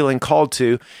more than feeling called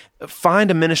to, find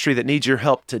a ministry that needs your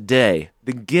help today.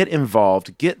 Then get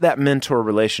involved, get that mentor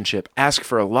relationship, ask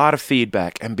for a lot of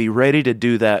feedback, and be ready to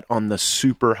do that on the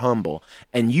super humble,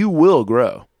 and you will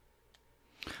grow.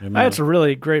 That's a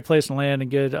really great place to land,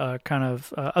 and good kind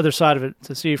of other side of it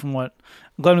to see from what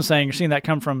Glenn was saying. You're seeing that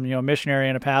come from a missionary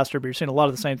and a pastor, but you're seeing a lot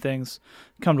of the same things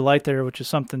come to light there, which is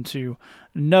something to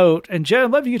note. And Jed,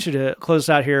 I'd love you to close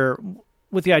out here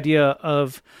with the idea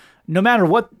of no matter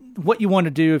what you want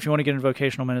to do, if you want to get into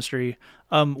vocational ministry,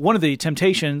 one of the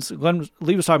temptations,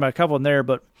 Lee was talking about a couple in there,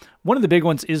 but one of the big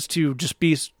ones is to just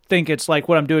think it's like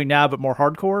what I'm doing now, but more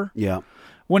hardcore. Yeah.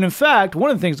 When in fact,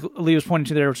 one of the things Lee was pointing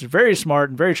to there, which is very smart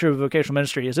and very true of vocational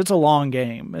ministry, is it's a long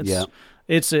game.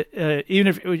 It's even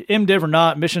if MDiv or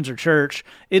not, missions or church,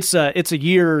 it's a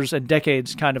years and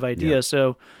decades kind of idea. Yeah.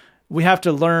 So we have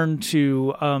to learn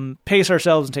to pace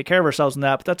ourselves and take care of ourselves in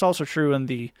that. But that's also true in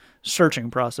the searching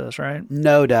process, right?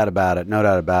 No doubt about it. No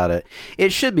doubt about it.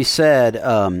 It should be said,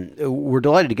 we're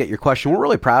delighted to get your question. We're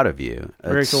really proud of you.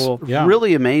 Very cool. Yeah.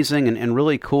 Really amazing and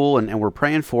really cool, and we're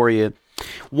praying for you.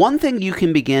 One thing you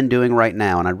can begin doing right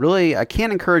now, and I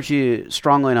can't encourage you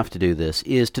strongly enough to do this,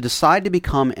 is to decide to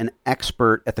become an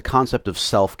expert at the concept of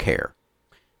self-care.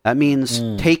 That means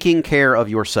taking care of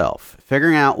yourself,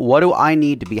 figuring out what do I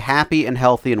need to be happy and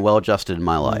healthy and well-adjusted in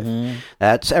my life. Mm-hmm.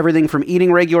 That's everything from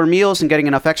eating regular meals and getting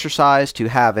enough exercise to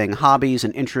having hobbies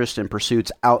and interests and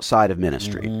pursuits outside of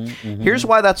ministry. Mm-hmm. Mm-hmm. Here's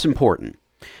why that's important.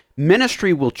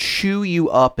 Ministry will chew you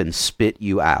up and spit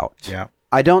you out. Yeah.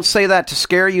 I don't say that to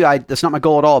scare you. That's not my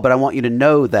goal at all, but I want you to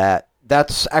know that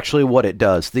that's actually what it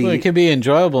does. It can be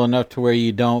enjoyable enough to where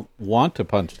you don't want to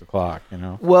punch the clock,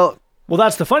 Well,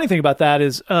 that's the funny thing about that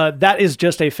is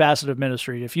just a facet of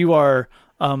ministry. If you are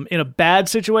in a bad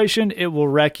situation, it will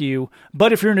wreck you.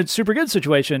 But if you're in a super good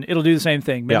situation, it'll do the same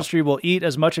thing. Ministry will eat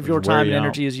as much of your time and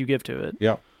energy as you give to it.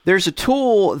 Yeah. There's a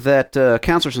tool that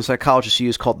counselors and psychologists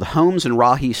use called the Holmes and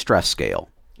Rahe stress scale.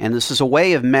 And this is a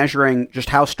way of measuring just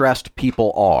how stressed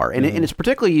people are. And, and it's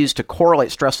particularly used to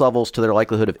correlate stress levels to their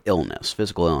likelihood of illness,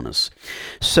 physical illness.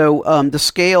 So the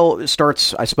scale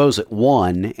starts, I suppose, at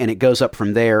 1, and it goes up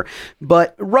from there.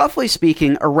 But roughly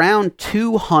speaking, around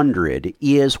 200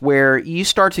 is where you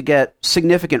start to get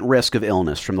significant risk of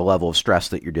illness from the level of stress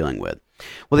that you're dealing with.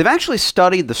 Well, they've actually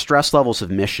studied the stress levels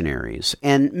of missionaries.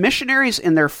 And missionaries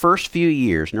in their first few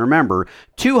years, and remember,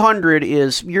 200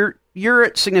 is you're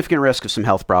at significant risk of some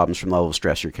health problems from the level of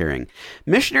stress you're carrying.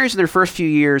 Missionaries in their first few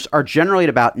years are generally at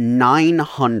about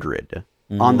 900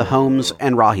 on the Holmes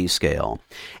and Rahe scale.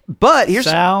 But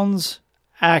sounds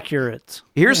accurate.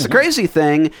 Here's the crazy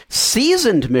thing.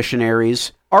 Seasoned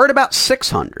missionaries are at about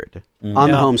 600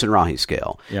 on the Holmes and Rahe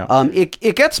scale. Yeah.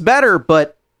 It gets better,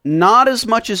 but Not as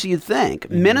much as you'd think.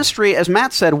 Ministry, as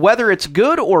Matt said, whether it's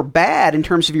good or bad in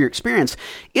terms of your experience,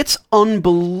 it's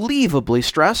unbelievably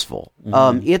stressful.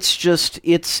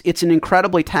 It's an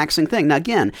incredibly taxing thing. Now,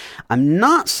 again, I'm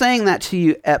not saying that to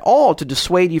you at all to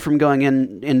dissuade you from going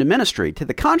into ministry. To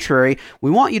the contrary, we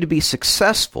want you to be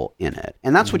successful in it,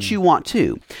 and that's what you want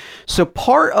too. So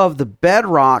part of the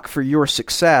bedrock for your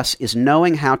success is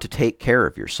knowing how to take care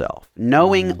of yourself,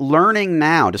 learning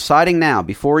now, deciding now,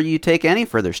 before you take any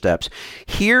further steps.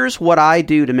 Here's what I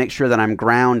do to make sure that I'm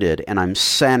grounded and I'm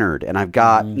centered and I've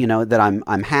got, that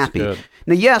I'm happy.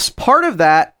 Now, yes, part of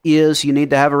that is you need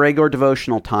to have a regular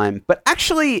devotional time, but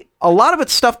actually a lot of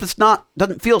it's stuff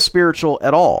doesn't feel spiritual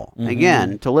at all.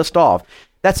 Again, to list off,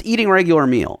 that's eating regular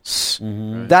meals.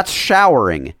 That's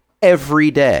showering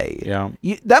every day.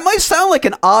 That might sound like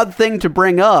an odd thing to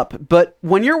bring up, but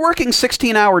when you're working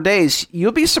 16-hour days,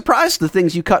 you'll be surprised the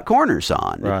things you cut corners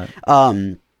on.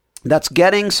 Right. That's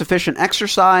getting sufficient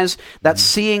exercise. That's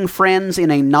seeing friends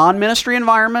in a non-ministry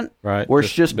environment, right? Where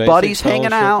it's just buddies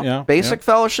hanging out, basic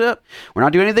fellowship. We're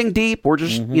not doing anything deep. We're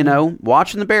just,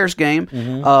 watching the Bears game.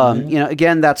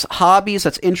 Again, that's hobbies,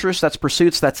 that's interests, that's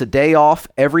pursuits. That's a day off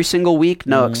every single week,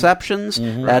 no exceptions.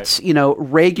 That's,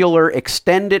 regular,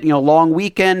 extended, long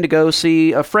weekend to go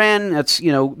see a friend. That's,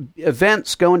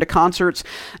 events, going to concerts.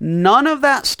 None of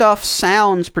that stuff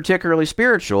sounds particularly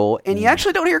spiritual, and you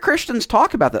actually don't hear Christians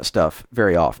talk about that stuff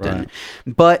very often. Right.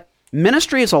 But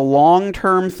ministry is a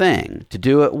long-term thing to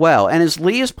do it well. And as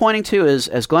Lee is pointing to,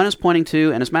 as Glenn is pointing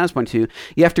to, and as Matt is pointing to,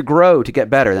 you have to grow to get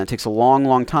better. That takes a long,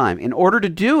 long time. In order to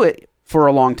do it for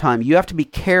a long time, you have to be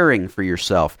caring for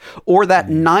yourself, or that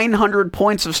 900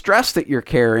 points of stress that you're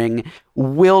carrying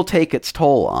will take its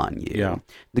toll on you.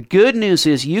 The good news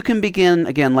is you can begin,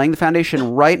 again, laying the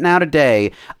foundation right now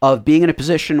today of being in a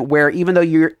position where even though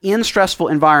you're in stressful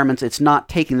environments, it's not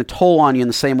taking the toll on you in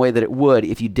the same way that it would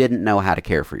if you didn't know how to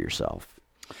care for yourself.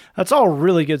 That's all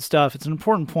really good stuff. It's an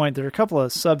important point. There are a couple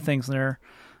of sub things in there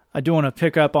I do want to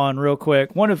pick up on real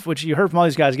quick. One of which you heard from all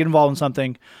these guys, get involved in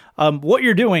something. What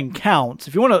you're doing counts.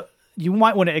 If you want to, you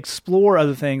might want to explore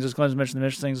other things, as Glenn's mentioned the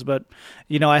mission things, but,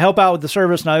 I help out with the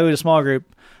service and I lead a small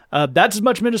group. That's as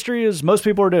much ministry as most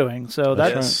people are doing. So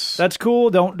that's cool.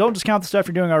 Don't discount the stuff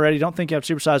you're doing already. Don't think you have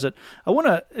to supersize it.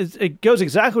 It goes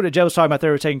exactly what Joe was talking about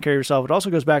there with taking care of yourself. It also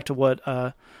goes back to what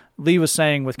Lee was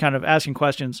saying with kind of asking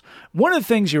questions. One of the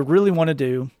things you really want to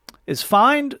do is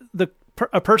find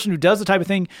a person who does the type of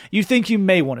thing you think you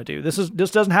may want to do. This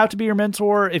doesn't have to be your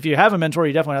mentor. If you have a mentor,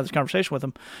 you definitely have this conversation with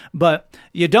them. But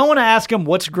you don't want to ask them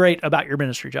what's great about your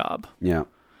ministry job. Yeah.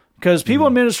 Because people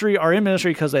in ministry are in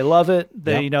ministry because they love it.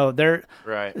 They, they're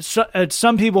right.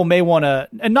 Some people may want to,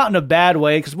 and not in a bad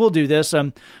way, because we'll do this.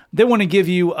 They want to give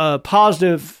you a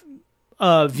positive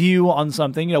view on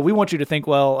something. We want you to think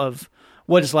well of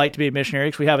what it's like to be a missionary,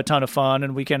 because we have a ton of fun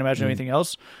and we can't imagine anything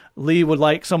else. Lee would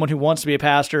like someone who wants to be a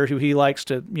pastor, who he likes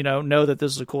to, know that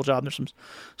this is a cool job. There's some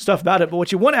stuff about it. But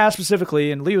what you want to ask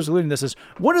specifically, and Lee was alluding to this, is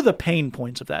what are the pain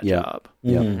points of that job?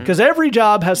 Because every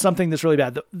job has something that's really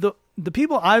bad. The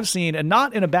people I've seen, and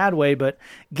not in a bad way, but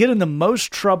get in the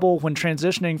most trouble when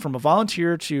transitioning from a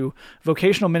volunteer to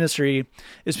vocational ministry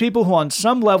is people who on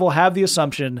some level have the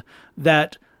assumption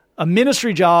that a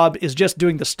ministry job is just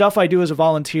doing the stuff I do as a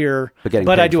volunteer,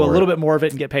 but I do a little bit more of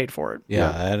it and get paid for it.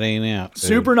 Yeah, that ain't it.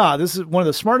 Super not. This is one of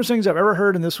the smartest things I've ever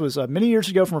heard, and this was many years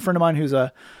ago from a friend of mine who's an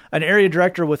area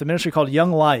director with a ministry called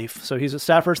Young Life. So he's a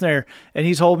staff person there, and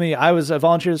he told me, I was a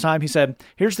volunteer at the time, he said,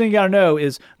 here's the thing you got to know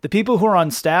is the people who are on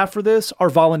staff for this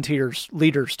are volunteers,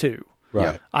 leaders too.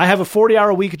 Right. I have a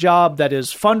 40-hour-a-week job that is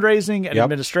fundraising and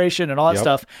administration and all that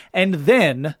stuff, and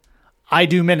then I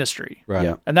do ministry. Right.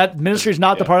 Yeah. And that ministry is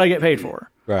not the part I get paid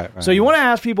for. Right. So you want to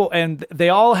ask people, and they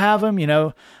all have them,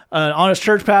 an honest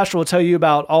church pastor will tell you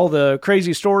about all the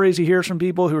crazy stories he hears from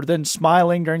people who are then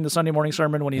smiling during the Sunday morning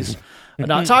sermon when he's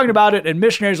not talking about it. And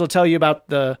missionaries will tell you about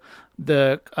the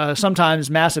sometimes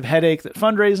massive headache that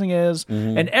fundraising is.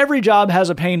 And every job has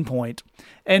a pain point.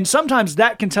 And sometimes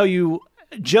that can tell you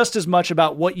just as much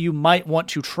about what you might want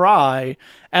to try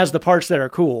as the parts that are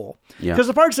cool. Because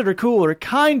the parts that are cool are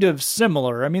kind of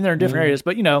similar. I mean, they're in different areas,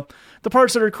 but the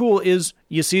parts that are cool is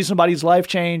you see somebody's life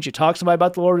change, you talk to somebody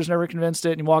about the Lord who's never convinced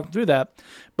it, and you walk them through that.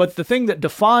 But the thing that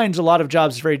defines a lot of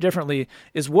jobs very differently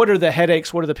is what are the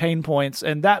headaches, what are the pain points,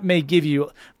 and that may get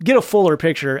a fuller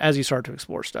picture as you start to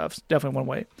explore stuff. It's definitely one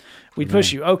way we'd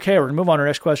push you. Okay, we're going to move on to our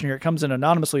next question here. It comes in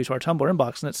anonymously to our Tumblr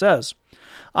inbox, and it says,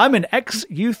 I'm an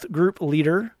ex-youth group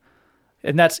leader,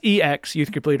 and that's EX,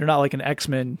 youth group leader, not like an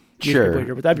X-Men youth group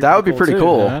leader. But that would be pretty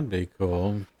cool. That'd be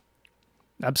cool.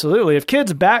 Absolutely. If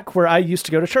kids back where I used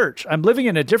to go to church. I'm living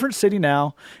in a different city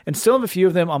now and still have a few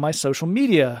of them on my social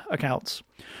media accounts.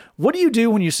 What do you do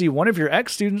when you see one of your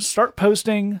ex-students start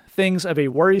posting things of a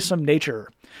worrisome nature?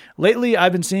 Lately,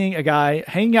 I've been seeing a guy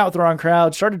hanging out with the wrong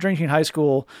crowd, started drinking in high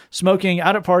school, smoking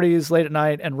out at parties late at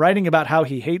night, and writing about how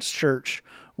he hates church.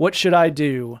 What should I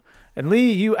do? And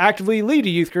Lee, you actively lead a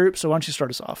youth group, so why don't you start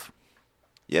us off?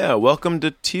 Yeah, welcome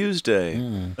to Tuesday.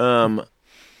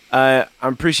 I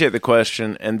appreciate the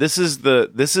question, and this is the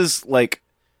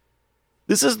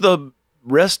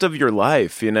rest of your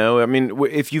life, you know? I mean,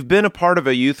 if you've been a part of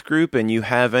a youth group and you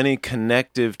have any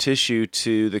connective tissue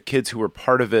to the kids who were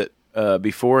part of it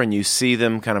before, and you see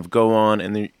them kind of go on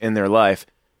in their life,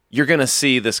 you're going to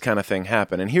see this kind of thing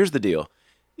happen. And here's the deal,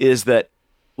 is that,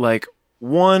 like,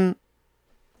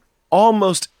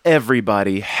 almost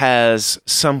everybody has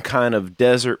some kind of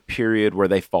desert period where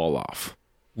they fall off.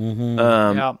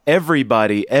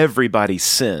 Everybody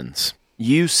sins.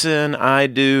 You sin, I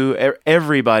do,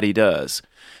 everybody does.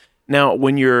 Now,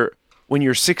 when you're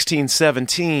 16,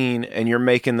 17 and you're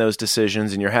making those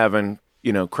decisions and you're having,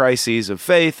 crises of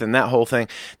faith and that whole thing,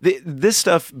 this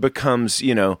stuff becomes,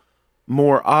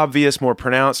 more obvious, more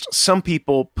pronounced. Some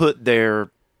people put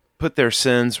their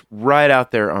sins right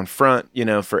out there on front,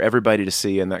 for everybody to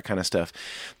see and that kind of stuff.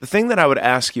 The thing that I would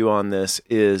ask you on this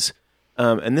is,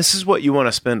 and this is what you want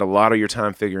to spend a lot of your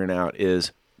time figuring out,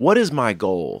 is what is my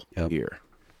goal here?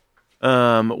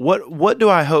 What do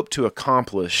I hope to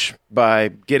accomplish by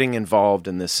getting involved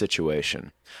in this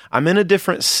situation? I'm in a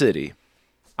different city.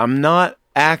 I'm not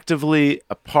actively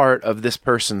a part of this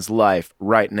person's life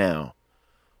right now.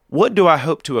 What do I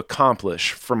hope to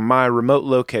accomplish from my remote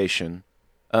location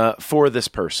for this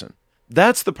person?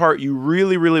 That's the part you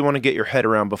really, really want to get your head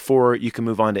around before you can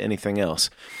move on to anything else.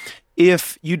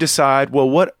 If you decide, well,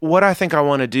 what I think I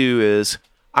want to do is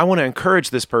I want to encourage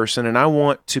this person and I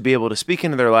want to be able to speak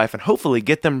into their life and hopefully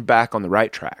get them back on the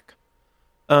right track.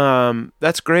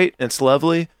 That's great. It's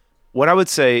lovely. What I would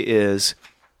say is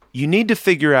you need to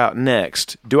figure out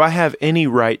next, do I have any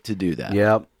right to do that?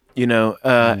 Yep.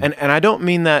 And I don't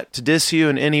mean that to diss you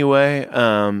in any way.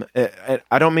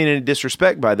 I don't mean any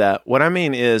disrespect by that. What I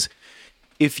mean is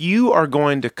if you are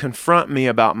going to confront me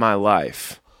about my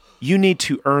life, you need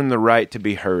to earn the right to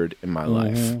be heard in my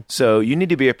life. So you need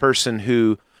to be a person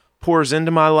who pours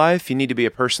into my life. You need to be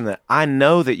a person that I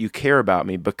know that you care about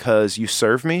me because you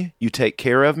serve me, you take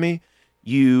care of me,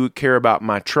 you care about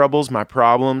my troubles, my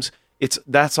problems.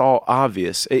 That's all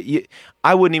obvious.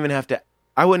 I wouldn't even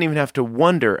have to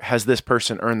wonder, has this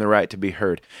person earned the right to be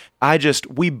heard?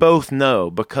 We both know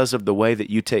because of the way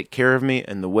that you take care of me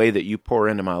and the way that you pour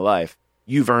into my life,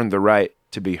 you've earned the right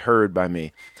to be heard by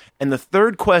me. And the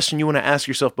third question you want to ask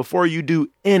yourself before you do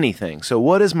anything, so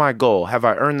what is my goal? Have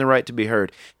I earned the right to be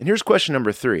heard? And here's question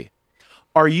number 3.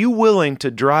 Are you willing to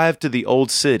drive to the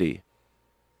old city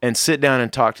and sit down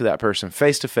and talk to that person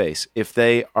face to face if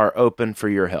they are open for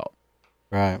your help?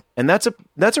 Right. And that's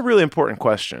a really important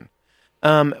question.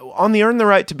 On the earn the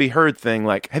right to be heard thing,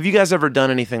 like, have you guys ever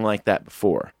done anything like that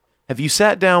before? Have you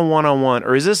sat down one-on-one,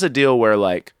 or is this a deal where,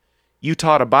 like, you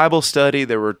taught a Bible study,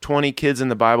 there were 20 kids in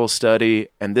the Bible study,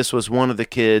 and this was one of the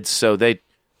kids, so they,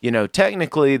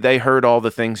 technically they heard all the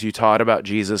things you taught about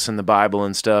Jesus and the Bible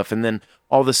and stuff, and then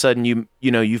all of a sudden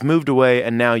you've moved away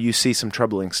and now you see some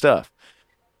troubling stuff.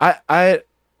 I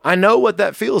know what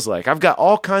that feels like. I've got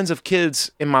all kinds of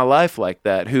kids in my life like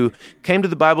that who came to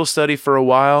the Bible study for a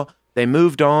while, they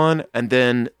moved on, and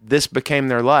then this became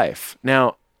their life.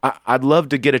 Now, I'd love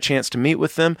to get a chance to meet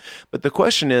with them, but the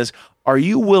question is, are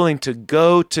you willing to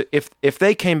go to, if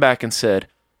they came back and said,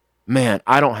 man,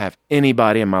 I don't have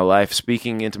anybody in my life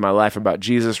speaking into my life about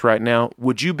Jesus right now,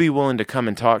 would you be willing to come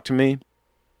and talk to me?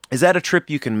 Is that a trip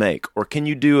you can make? Or can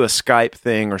you do a Skype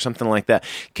thing or something like that?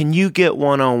 Can you get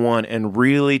one-on-one and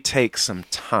really take some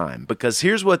time? Because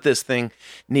here's what this thing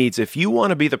needs. If you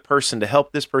want to be the person to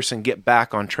help this person get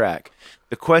back on track,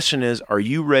 the question is, are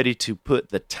you ready to put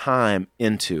the time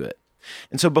into it?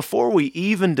 And so before we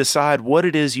even decide what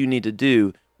it is you need to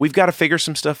do, we've got to figure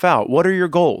some stuff out. What are your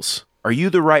goals? Are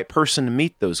you the right person to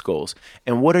meet those goals?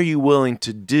 And what are you willing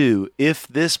to do if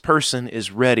this person is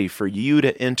ready for you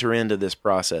to enter into this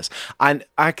process?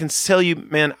 I can tell you,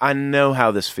 man, I know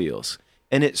how this feels.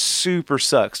 And it super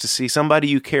sucks to see somebody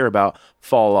you care about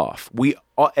fall off.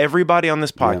 Everybody on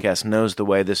this podcast knows the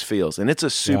way this feels, and it's a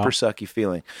super sucky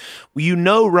feeling. You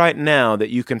know right now that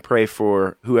you can pray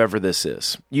for whoever this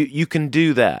is. You can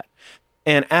do that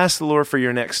and ask the Lord for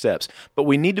your next steps. But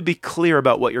we need to be clear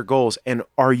about what your goals, and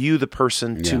are you the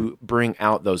person to bring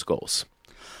out those goals?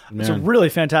 It's a really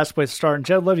fantastic place to start. And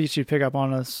Jed, love you to pick up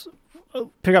on this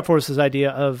pick up for us this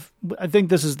idea of, I think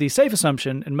this is the safe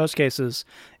assumption in most cases,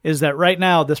 is that right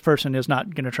now this person is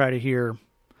not going to try to hear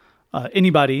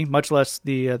anybody, much less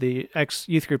the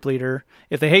ex-youth group leader.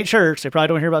 If they hate church, they probably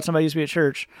don't hear about somebody who used to be at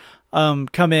church,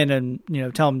 come in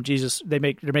and tell them Jesus, they're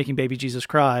making baby Jesus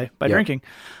cry by drinking.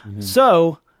 Mm-hmm.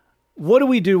 So what do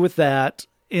we do with that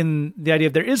in the idea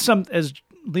of there is some, as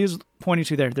Leah's pointing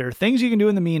to there are things you can do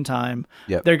in the meantime.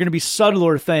 Yep. They're going to be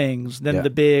subtler things than the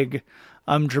big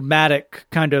dramatic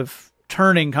kind of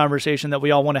turning conversation that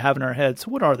we all want to have in our heads.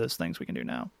 So what are those things we can do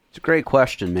now? It's a great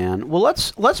question, man. Well,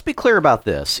 let's be clear about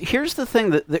this. Here's the thing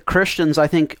that Christians, I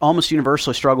think, almost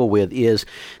universally struggle with is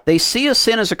they see a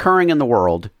sin as occurring in the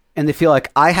world, and they feel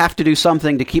like, I have to do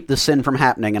something to keep the sin from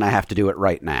happening, and I have to do it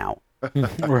right now.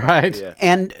 Right. Yeah.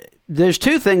 And there's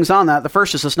two things on that. The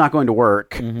first is it's not going to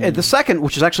work. Mm-hmm. And the second,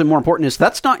 which is actually more important, is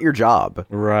that's not your job.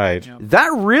 Right. Yep.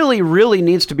 That really, really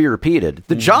needs to be repeated.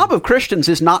 The job of Christians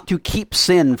is not to keep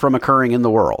sin from occurring in the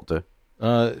world.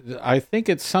 I think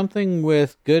it's something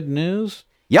with good news.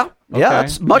 Yeah, Okay.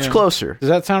 that's much closer. Does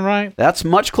that sound right? That's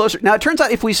much closer. Now, it turns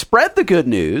out if we spread the good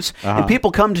news and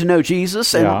people come to know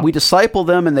Jesus and we disciple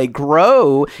them and they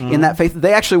grow in that faith,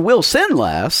 they actually will sin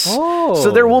less. Oh.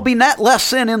 So there will be less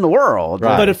sin in the world.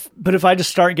 Right. But if I just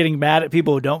start getting mad at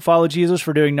people who don't follow Jesus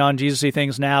for doing non-Jesus-y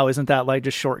things now, isn't that like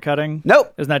just shortcutting?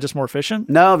 Nope. Isn't that just more efficient?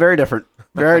 No, very different.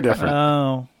 Very different.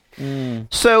 Oh.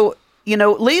 So,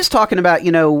 Lee's talking about,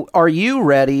 are you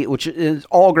ready? Which is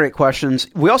all great questions.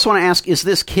 We also want to ask, is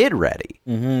this kid ready?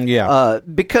 Mm-hmm, yeah.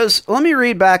 Because let me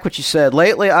read back what you said.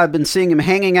 Lately, I've been seeing him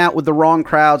hanging out with the wrong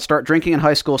crowd, start drinking in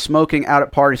high school, smoking out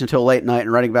at parties until late night,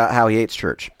 and writing about how he hates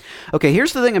church. Okay,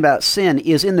 here's the thing about sin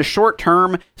is in the short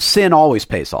term, sin always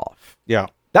pays off. Yeah.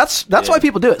 That's why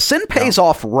people do it. Sin pays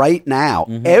off right now,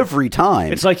 every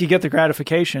time. It's like you get the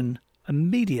gratification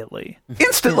immediately.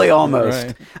 Instantly, almost.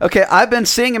 Right. Okay, I've been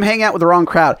seeing him hang out with the wrong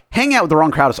crowd. Hanging out with the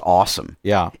wrong crowd is awesome.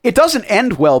 Yeah. It doesn't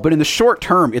end well, but in the short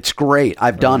term, it's great.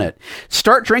 I've done it.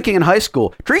 Start drinking in high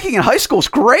school. Drinking in high school is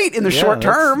great in the short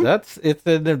term. It's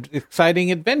an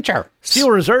exciting adventure.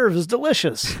 Steel Reserve is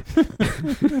delicious.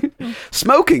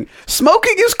 Smoking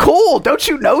is cool. Don't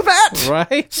you know that?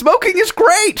 Right. Smoking is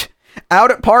great.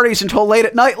 Out at parties until late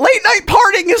at night. Late night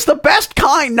partying is the best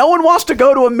kind. No one wants to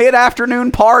go to a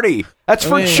mid-afternoon party. That's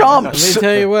for chumps. Let me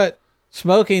tell you what.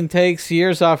 Smoking takes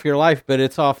years off your life, but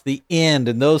it's off the end,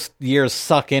 and those years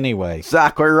suck anyway.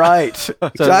 Exactly right.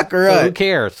 Exactly right. So who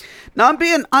cares? Now, I'm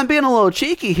being a little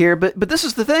cheeky here, but this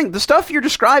is the thing. The stuff you're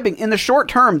describing, in the short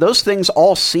term, those things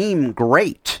all seem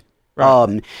great.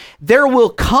 Right. There will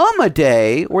come a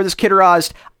day where this kid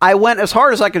realized, I went as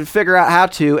hard as I could figure out how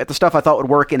to at the stuff I thought would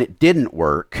work, and it didn't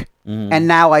work, and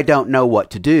now I don't know what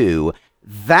to do.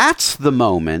 That's the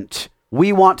moment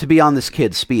we want to be on this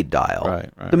kid's speed dial.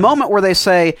 Right, the moment where they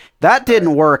say, that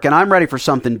didn't work, and I'm ready for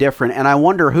something different, and I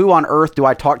wonder who on earth do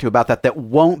I talk to about that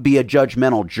won't be a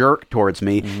judgmental jerk towards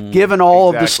me, given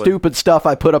all of the stupid stuff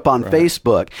I put up on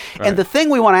Facebook. Right. And the thing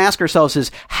we want to ask ourselves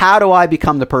is, how do I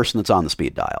become the person that's on the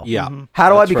speed dial? Yeah. How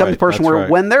do I become the person where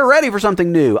when they're ready for something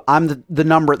new, I'm the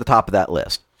number at the top of that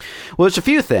list? Well, there's a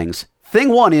few things. Thing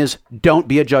one is, don't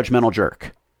be a judgmental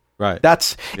jerk. Right.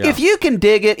 If you can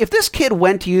dig it, if this kid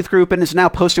went to youth group and is now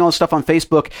posting all this stuff on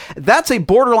Facebook, that's a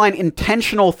borderline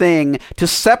intentional thing to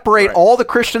separate all the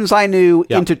Christians I knew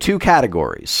into two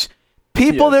categories.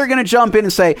 People that are going to jump in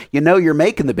and say, you're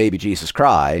making the baby Jesus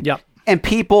cry. Yep. And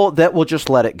people that will just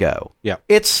let it go. Yeah.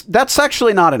 That's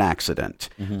actually not an accident.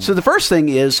 So the first thing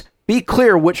is, be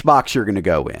clear which box you're going to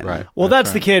go in. Right. Well,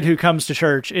 that's the kid who comes to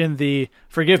church in the,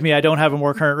 forgive me, I don't have a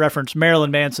more current reference,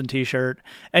 Marilyn Manson t-shirt,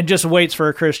 and just waits for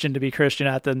a Christian to be Christian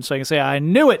at them so I can say, I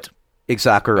knew it.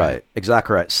 Exactly right.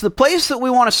 Exactly right. So the place that we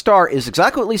want to start is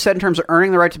exactly what Lee said in terms of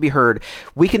earning the right to be heard.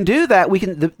 We can do that. We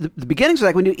can the beginnings of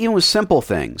that we can do even with simple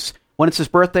things. When it's his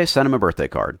birthday, send him a birthday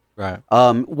card. Right.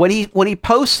 When he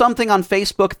posts something on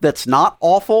Facebook that's not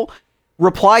awful,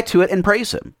 reply to it and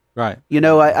praise him. Right.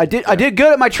 I did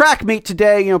good at my track meet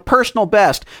today. Personal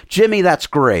best, Jimmy. That's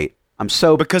great. I'm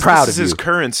so proud of you. Because this is his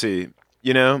currency.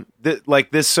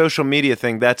 Like this social media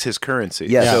thing, that's his currency.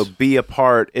 Yes. So be a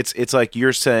part. It's like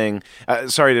you're saying,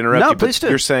 sorry to interrupt you, please but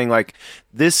do. You're saying like,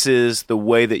 this is the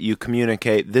way that you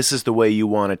communicate. This is the way you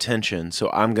want attention. So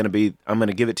I'm going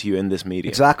to give it to you in this medium.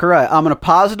 Exactly right. I'm going to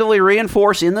positively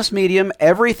reinforce in this medium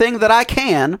everything that I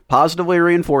can positively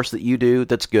reinforce that you do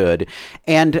that's good.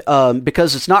 And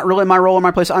because it's not really my role or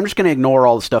my place, I'm just going to ignore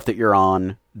all the stuff that you're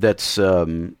on that's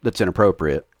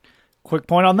inappropriate. Quick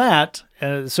point on that.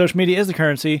 Social media is the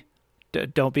currency.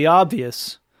 Don't be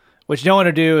obvious. What you don't want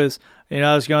to do is,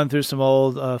 I was going through some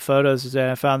old photos today,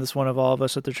 and I found this one of all of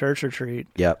us at the church retreat.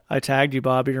 Yep. I tagged you,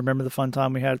 Bobby. Remember the fun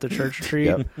time we had at the church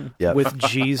retreat Yep. with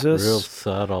Jesus? Real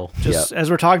subtle. Just as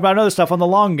we're talking about other stuff on the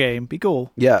long game. Be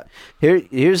cool. Yeah.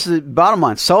 Here's the bottom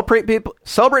line. Celebrate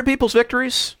people's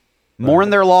victories. Mourn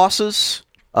their losses.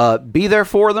 Be there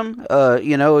for them.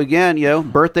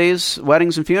 Birthdays,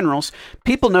 weddings, and funerals.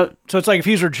 People know. So it's like if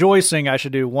he's rejoicing, I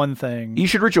should do one thing. You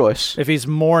should rejoice. If he's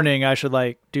mourning, I should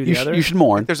do the other. You should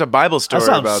mourn. There's a Bible story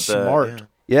that about smart. that.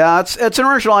 Yeah, it's an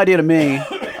original idea to me.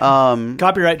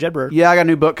 Copyright Jedburgh. Yeah, I got a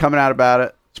new book coming out about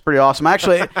it. It's pretty awesome.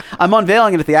 Actually, I'm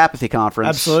unveiling it at the Apathy Conference.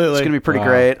 Absolutely. It's going to be pretty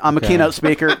great. I'm a keynote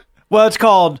speaker. Well, it's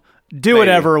called Do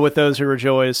Whatever with Those Who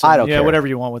Rejoice. I don't care. Whatever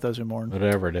you want with those who mourn.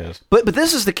 Whatever it is. But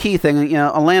this is the key thing.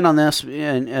 I'll land on this,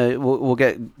 and we'll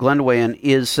get Glenn to weigh in.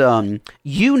 Is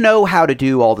you know how to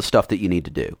do all the stuff that you need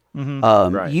to do.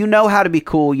 Mm-hmm. Right. You know how to be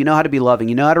cool. You know how to be loving.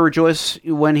 You know how to rejoice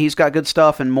when he's got good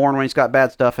stuff and mourn when he's got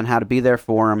bad stuff, and how to be there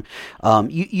for him.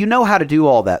 You know how to do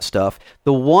all that stuff.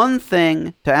 The one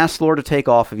thing to ask the Lord to take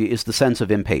off of you is the sense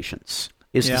of impatience.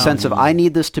 Is the sense of, I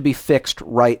need this to be fixed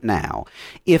right now.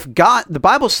 The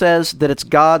Bible says that it's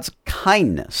God's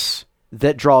kindness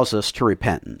that draws us to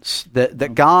repentance,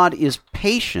 that God is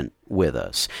patient with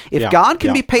us. If God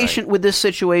can be patient with this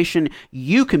situation,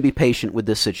 you can be patient with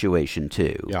this situation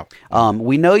too. Yeah.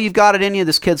 We know you've got it in you.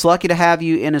 This kid's lucky to have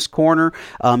you in his corner.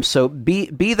 So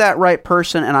be that right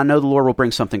person, and I know the Lord will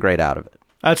bring something great out of it.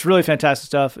 That's really fantastic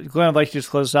stuff. Glenn, I'd like to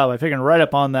just close this out by picking right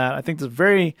up on that. I think there's a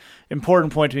very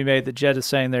important point to be made that Jed is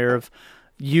saying there of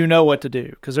you know what to do,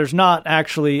 because there's not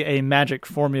actually a magic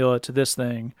formula to this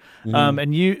thing. Mm-hmm.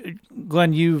 And you,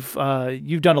 Glenn, you've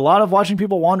done a lot of watching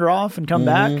people wander off and come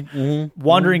back,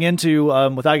 wandering into,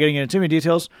 without getting into too many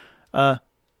details,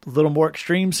 a little more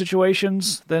extreme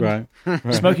situations than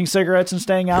smoking cigarettes and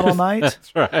staying out all night.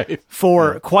 That's right.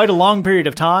 For quite a long period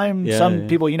of time. Some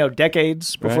people,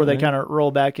 decades before they kind of roll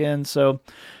back in. So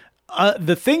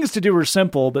the things to do are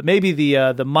simple, but maybe the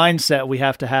mindset we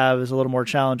have to have is a little more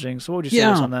challenging. So what would you say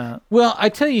on that? Well, I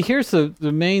tell you, here's the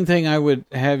main thing I would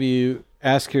have you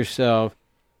ask yourself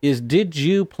is, did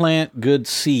you plant good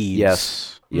seeds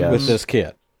Yes. with this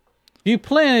kid? If you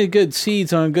planted good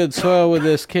seeds on good soil with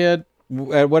this kid,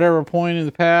 at whatever point in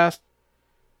the past,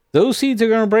 those seeds are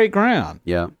going to break ground.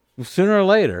 Yeah, sooner or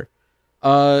later.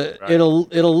 It'll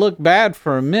look bad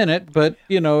for a minute, but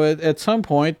at some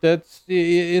point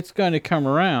it's going to come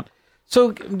around.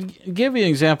 So, give you an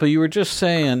example. You were just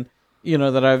saying,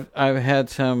 that I've had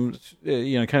some,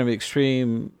 kind of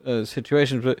extreme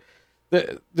situations,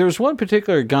 but there's one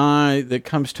particular guy that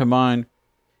comes to mind.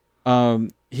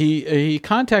 He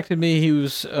contacted me. He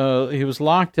was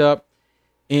locked up.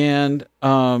 And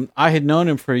I had known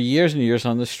him for years and years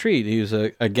on the street. He was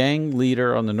a gang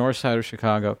leader on the north side of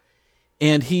Chicago.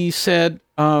 And he said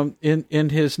in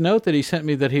his note that he sent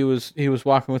me that he was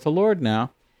walking with the Lord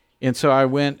now. And so I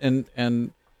went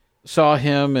and saw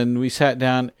him, and we sat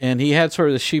down, and he had sort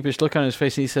of the sheepish look on his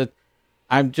face. And he said,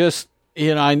 I'm just,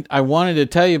 I wanted to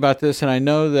tell you about this, and I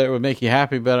know that it would make you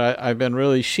happy, but I've been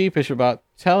really sheepish about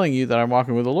telling you that I'm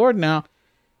walking with the Lord now,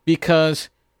 because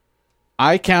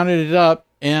I counted it up,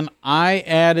 and I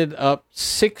added up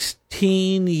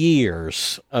 16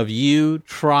 years of you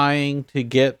trying to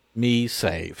get me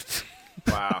saved.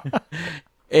 Wow.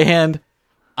 And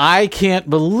I can't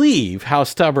believe how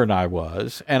stubborn I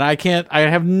was. And I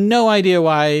have no idea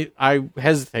why I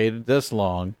hesitated this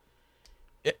long.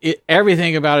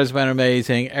 Everything about it has been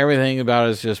amazing. Everything about it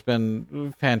has just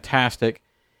been fantastic.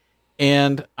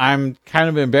 And I'm kind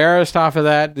of embarrassed off of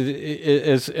that.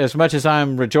 As much as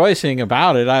I'm rejoicing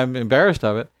about it, I'm embarrassed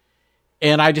of it.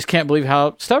 And I just can't believe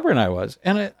how stubborn I was.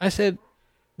 And I said,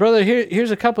 brother, here's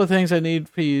a couple of things I need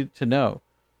for you to know.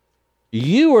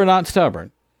 You are not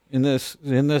stubborn in this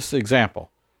example.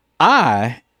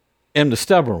 I am the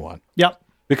stubborn one. Yep.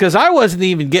 Because I wasn't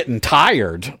even getting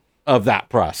tired of that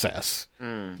process.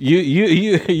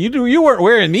 You weren't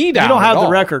wearing me down. You don't have the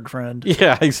record, friend.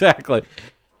 Yeah, exactly.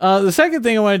 The second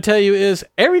thing I want to tell you is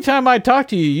every time I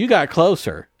talked to you, you got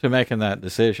closer to making that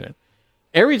decision.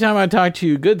 Every time I talked to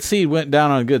you, good seed went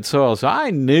down on good soil. So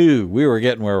I knew we were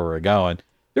getting where we were going.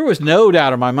 There was no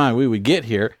doubt in my mind we would get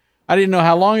here. I didn't know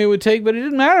how long it would take, but it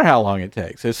didn't matter how long it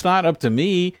takes. It's not up to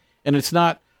me, and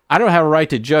I don't have a right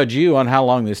to judge you on how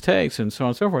long this takes, and so on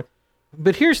and so forth.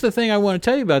 But here's the thing I want to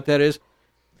tell you about that is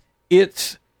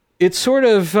it's sort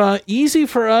of easy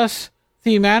for us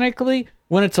thematically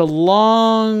when it's a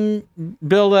long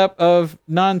buildup of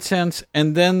nonsense,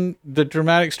 and then the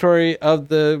dramatic story of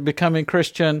the becoming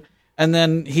Christian, and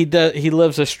then he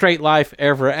lives a straight life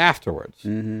ever afterwards.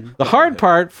 Mm-hmm. The hard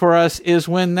part for us is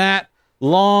when that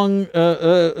long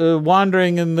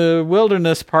wandering in the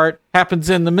wilderness part happens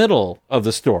in the middle of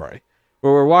the story,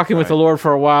 where we're walking with the Lord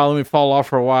for a while, and we fall off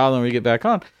for a while, and we get back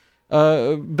on.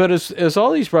 But as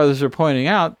all these brothers are pointing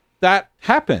out, that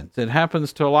happens. It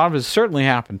happens to a lot of us. It certainly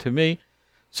happened to me.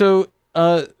 So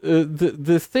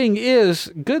the thing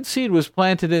is, good seed was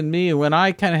planted in me, and when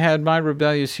I kind of had my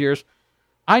rebellious years,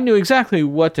 I knew exactly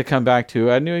what to come back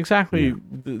to. I knew exactly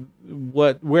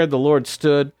where the Lord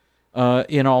stood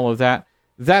in all of that.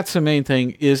 That's the main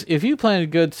thing. Is if you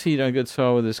planted good seed on good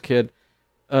soil with this kid,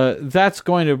 that's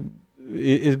going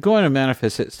to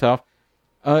manifest itself.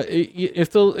 As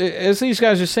these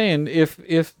guys are saying,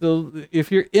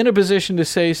 if you're in a position to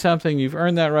say something, you've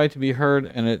earned that right to be heard,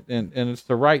 and it's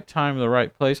the right time, the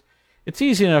right place. It's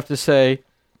easy enough to say,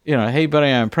 hey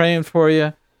buddy, I'm praying for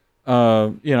you.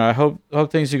 I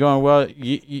hope things are going well.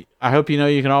 I hope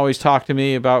you can always talk to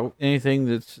me about anything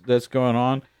that's going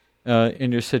on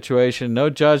in your situation.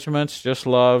 No judgments, just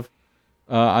love.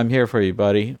 I'm here for you,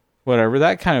 buddy. Whatever,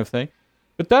 that kind of thing.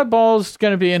 But that ball's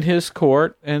going to be in his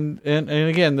court, and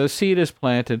again, the seed is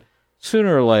planted.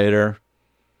 Sooner or later,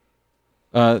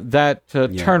 that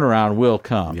turnaround will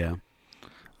come. Yeah,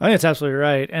 I think that's absolutely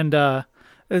right. And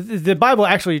the Bible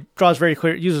actually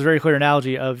uses very clear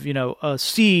analogy of a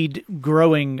seed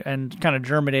growing and kind of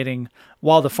germinating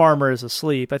while the farmer is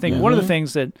asleep. I think one of the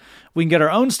things that we can get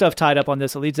our own stuff tied up on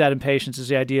this that leads to that impatience is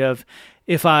the idea of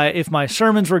if my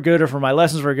sermons were good, or if my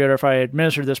lessons were good, or if I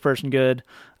administered this person good,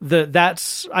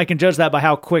 I can judge that by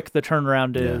how quick the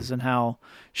turnaround is and how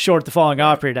short the falling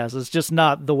off period is. It's just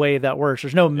not the way that works.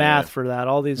 There's no math for that.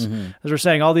 All these, as we're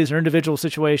saying, all these are individual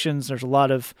situations. There's a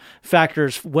lot of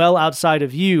factors well outside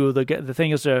of you. The thing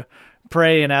is to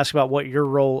pray and ask about what your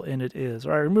role in it is.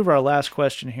 All right, remove our last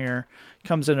question here.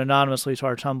 Comes in anonymously to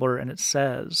our Tumblr, and it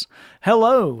says,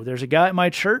 "Hello, there's a guy at my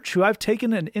church who I've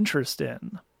taken an interest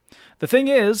in. The thing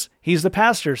is, he's the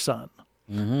pastor's son.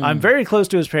 I'm very close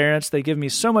to his parents. They give me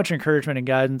so much encouragement and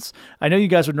guidance. I know you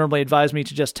guys would normally advise me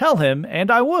to just tell him,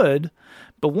 and I would,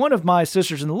 but one of my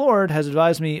sisters in the Lord has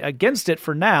advised me against it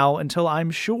for now until I'm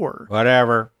sure."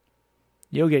 Whatever.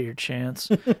 You'll get your chance.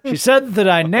 She said the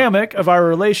dynamic of our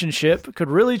relationship could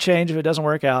really change if it doesn't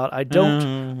work out. I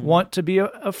don't want to be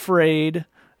afraid,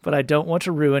 but I don't want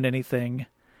to ruin anything.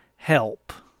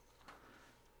 Help.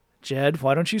 Jed,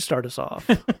 why don't you start us off?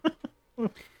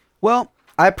 Well,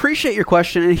 I appreciate your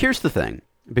question, and here's the thing.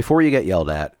 Before you get yelled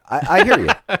at, I hear you.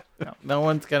 No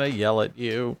one's going to yell at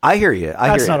you. I hear you.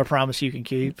 That's not a promise you can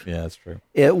keep. Yeah, that's true.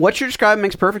 What you're describing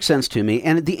makes perfect sense to me,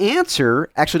 and the answer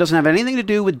actually doesn't have anything to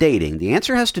do with dating. The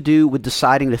answer has to do with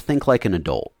deciding to think like an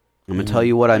adult. I'm going to tell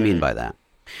you what I mean by that.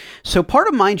 So part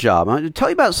of my job, I'm going to tell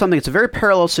you about something, it's a very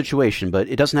parallel situation, but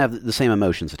it doesn't have the same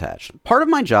emotions attached. Part of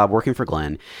my job working for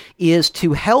Glenn is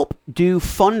to help do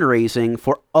fundraising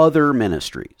for other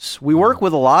ministries. We work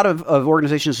with a lot of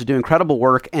organizations that do incredible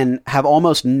work and have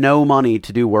almost no money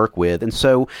to do work with. And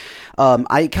so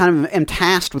I kind of am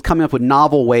tasked with coming up with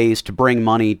novel ways to bring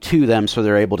money to them so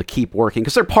they're able to keep working,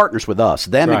 because they're partners with us.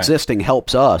 Them existing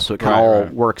helps us, so it kind of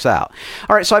all works out.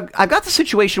 All right, so I've got the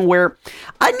situation where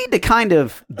I need to kind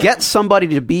of get somebody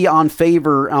to be on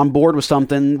board with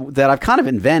something that I've kind of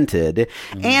invented,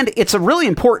 and it's a really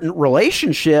important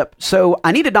relationship, so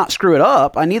I need to not screw it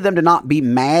up. I need them to not be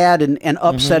mad and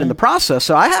upset in the process,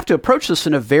 so I have to approach this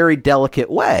in a very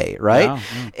delicate way, right?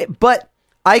 Yeah. But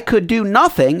I could do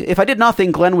nothing. If I did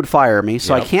nothing, Glenn would fire me,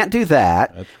 so I can't do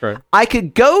that. That's correct. I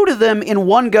could go to them in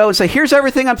one go and say, here's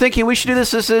everything I'm thinking, we should do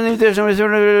this, and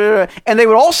they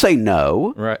would all say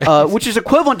no, which is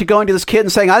equivalent to going to this kid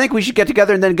and saying, I think we should get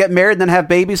together and then get married and then have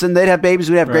babies, and they'd have babies,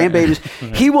 we'd have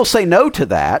grandbabies. He will say no to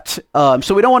that,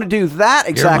 so we don't want to do that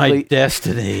exactly. You're my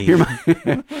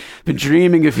destiny. Been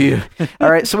dreaming of you.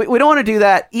 All right, so we don't want to do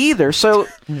that either. So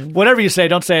whatever you say,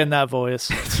 don't say it in that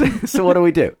voice. So what do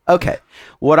we do? Okay.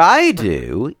 What I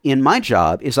do in my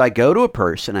job is I go to a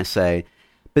person, I say,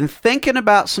 been thinking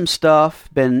about some stuff,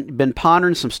 been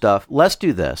pondering some stuff. Let's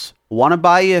do this. Want to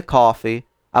buy you a coffee.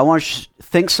 I want to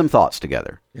think some thoughts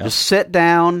together. Yep. Just sit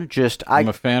down. I'm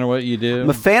a fan of what you do. I'm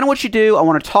a fan of what you do. I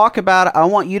want to talk about it. I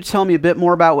want you to tell me a bit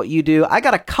more about what you do. I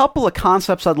got a couple of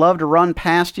concepts I'd love to run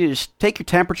past you. Just take your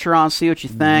temperature on, see what you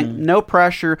think. No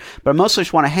pressure, but I mostly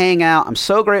just want to hang out. I'm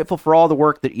so grateful for all the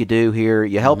work that you do here.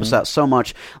 You help us out so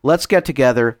much. Let's get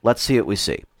together. Let's see what we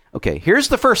see. Okay, here's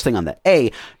the first thing on that.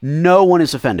 A, no one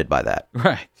is offended by that.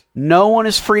 Right. No one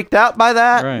is freaked out by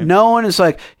that. Right. No one is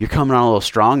like, you're coming on a little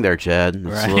strong there, Jed.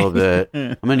 That's a little bit. I'm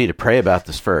going to need to pray about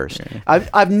this first.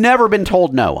 I've never been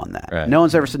told no on that. Right. No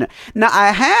one's ever said no. Now,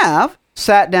 I have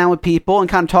sat down with people and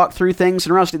kind of talked through things,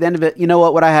 and realized at the end of it, you know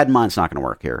what I had in mind is not going to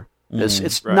work here.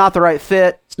 It's not the right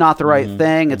fit. It's not the right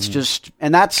thing. It's just,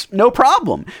 and that's no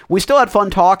problem. We still had fun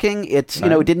talking. It's,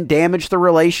 it didn't damage the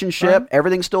relationship.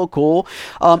 Everything's still cool.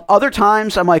 Other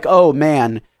times I'm like, oh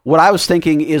man, what I was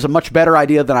thinking is a much better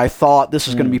idea than I thought. This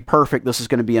is going to be perfect. This is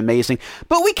going to be amazing.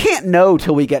 But we can't know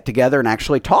till we get together and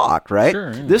actually talk, right?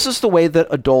 Sure, yeah. This is the way that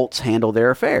adults handle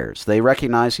their affairs. They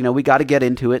recognize, we got to get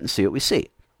into it and see what we see.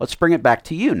 Let's bring it back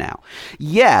to you now.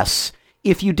 Yes,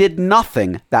 if you did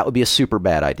nothing, that would be a super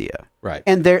bad idea. Right.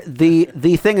 And the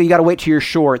thing that you got to wait till you're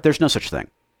sure, there's no such thing.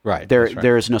 Right.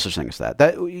 There is no such thing as that.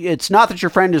 It's not that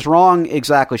your friend is wrong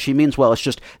exactly. She means well. It's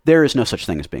just there is no such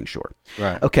thing as being sure.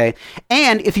 Right. Okay.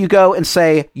 And if you go and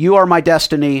say, you are my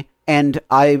destiny and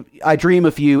I dream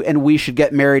of you and we should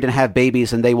get married and have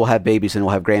babies and they will have babies and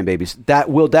we'll have grandbabies, that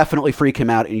will definitely freak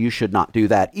him out and you should not do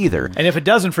that either. And if it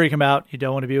doesn't freak him out, you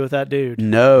don't want to be with that dude.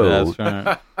 No. That's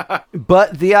right.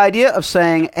 But the idea of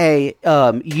saying,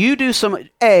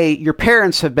 your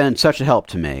parents have been such a help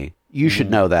to me. You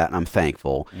should know that, and I'm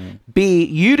thankful. B,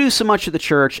 you do so much at the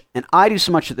church, and I do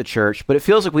so much at the church, but it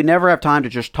feels like we never have time to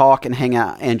just talk and hang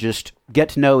out and just get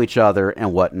to know each other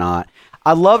and whatnot.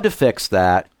 I'd love to fix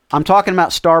that. I'm talking about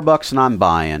Starbucks, and I'm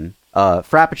buying.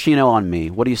 Frappuccino on me.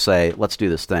 What do you say? Let's do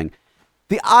this thing.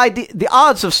 The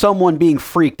odds of someone being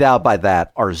freaked out by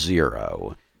that are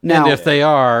zero. Now, and if they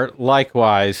are,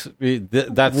 likewise,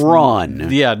 that's run.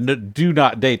 Yeah, do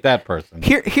not date that person.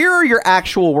 Here are your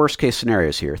actual worst case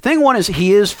scenarios here. Thing one is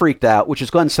he is freaked out, which is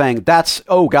Glenn saying that's,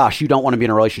 oh gosh, you don't want to be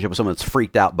in a relationship with someone that's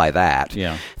freaked out by that.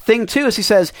 Yeah. Thing two is he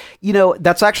says,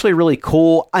 that's actually really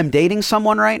cool. I'm dating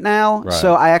someone right now,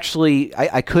 so I actually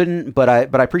I couldn't, but I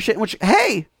appreciate it. Which,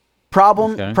 hey.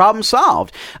 Problem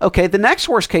solved. Okay, the next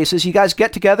worst case is you guys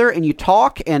get together and you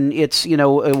talk and it's,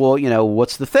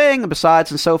 what's the thing, and besides,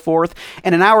 and so forth.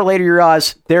 And an hour later you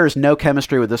realize there is no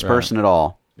chemistry with this person at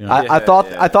all. Yeah. I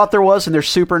thought there was, and there's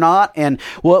super not. And,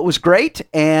 it was great,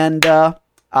 and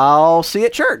I'll see you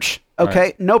at church.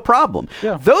 Okay, no problem.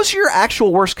 Yeah. Those are your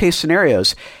actual worst case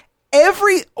scenarios.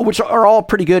 Which are all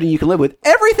pretty good and you can live with.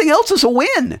 Everything else is a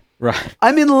win. Right.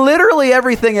 I mean, literally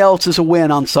everything else is a win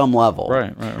on some level.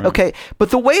 Right. Okay, but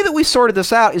the way that we sorted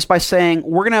this out is by saying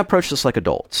we're going to approach this like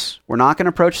adults. We're not going to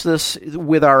approach this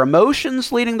with our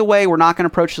emotions leading the way. We're not going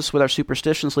to approach this with our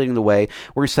superstitions leading the way.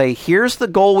 We're going to say, here's the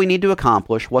goal we need to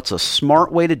accomplish. What's a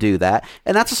smart way to do that?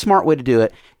 And that's a smart way to do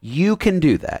it. You can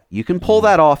do that. You can pull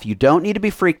that off. You don't need to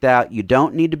be freaked out. You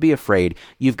don't need to be afraid.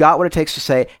 You've got what it takes to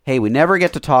say, hey, we never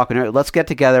get to talk. Let's get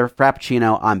together.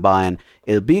 Frappuccino, I'm buying.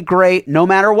 It'll be great no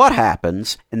matter what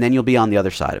happens, and then you'll be on the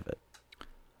other side of it.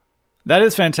 That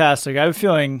is fantastic. I have a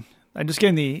feeling, I'm just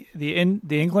getting the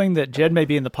inkling that Jed may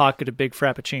be in the pocket of Big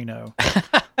Frappuccino.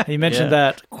 He mentioned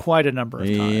that quite a number of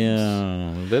times.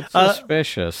 Yeah, that's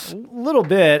suspicious. A little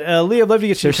bit. Leah, I'd love to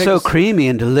get you. They're so creamy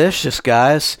and delicious,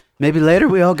 guys. Maybe later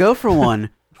we all go for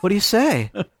one. What do you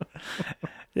say?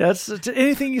 Yeah, it's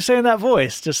anything you say in that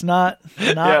voice, just not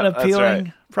an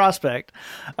appealing prospect.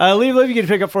 Leah, let me get to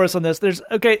pick up for us on this.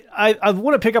 I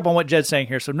want to pick up on what Jed's saying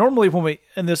here. So normally when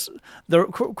the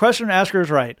question asker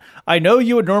is right. I know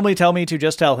you would normally tell me to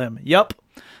just tell him, yep,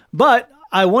 but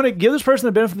I want to give this person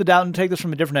the benefit of the doubt and take this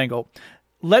from a different angle.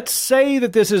 Let's say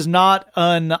that this is not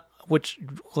which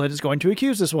Glenn is going to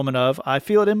accuse this woman of, I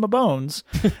feel it in my bones,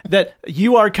 that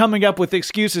you are coming up with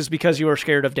excuses because you are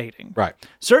scared of dating. Right.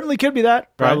 Certainly could be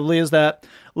that. Probably is that.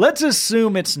 Let's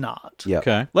assume it's not. Yep.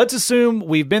 Okay. Let's assume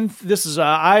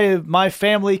my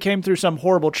family came through some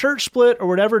horrible church split or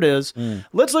whatever it is.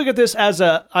 Let's look at this as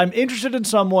I'm interested in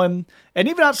someone, and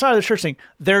even outside of the church thing,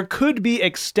 there could be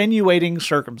extenuating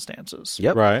circumstances.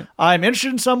 Yep. Right. I'm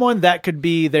interested in someone that could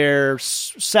be their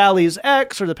Sally's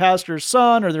ex or the pastor's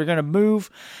son, or they're going to move.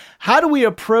 How do we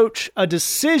approach a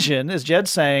decision, as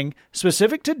Jed's saying,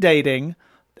 specific to dating,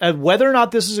 whether or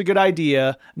not this is a good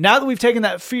idea? Now that we've taken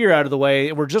that fear out of the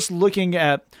way, we're just looking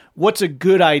at what's a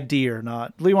good idea or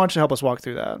not. Lee, why don't you help us walk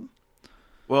through that?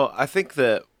 Well, I think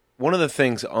that one of the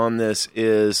things on this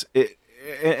is,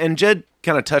 and Jed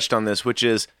kind of touched on this, which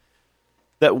is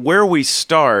that where we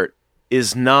start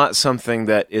is not something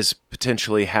that is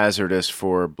potentially hazardous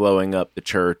for blowing up the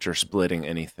church or splitting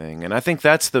anything. And I think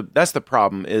that's the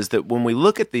problem, is that when we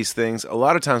look at these things, a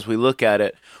lot of times we look at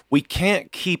it, we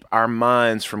can't keep our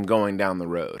minds from going down the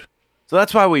road. So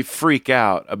that's why we freak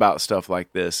out about stuff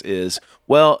like this is,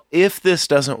 well, if this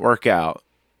doesn't work out,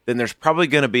 then there's probably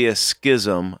going to be a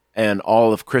schism and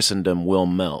all of Christendom will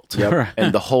melt. Yep.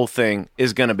 And the whole thing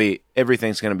is going to be,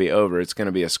 everything's going to be over. It's going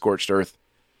to be a scorched earth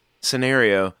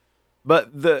scenario.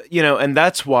 But and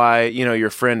that's why,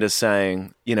 your friend is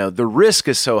saying, the risk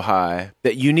is so high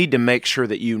that you need to make sure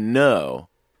that you know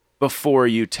before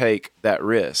you take that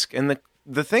risk. And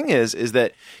the thing is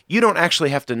that you don't actually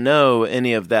have to know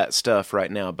any of that stuff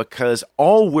right now, because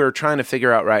all we're trying to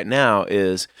figure out right now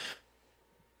is,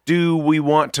 do we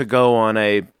want to go on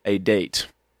a date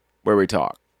where we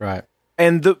talk? Right.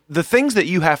 And the things that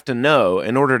you have to know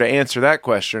in order to answer that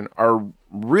question are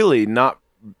really not,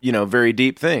 very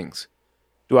deep things.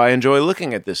 Do I enjoy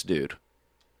looking at this dude?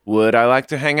 Would I like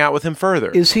to hang out with him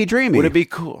further? Is he dreamy? Would it be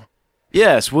cool?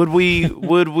 Yes. Would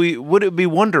it be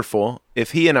wonderful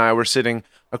if he and I were sitting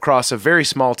across a very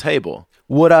small table?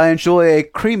 Would I enjoy a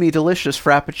creamy, delicious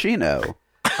frappuccino?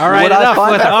 All right, enough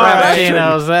with the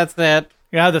frappuccinos. That's that.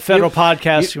 The Federal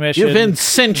Podcast Commission. You've been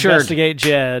censured. Investigate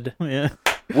Jed. Yeah.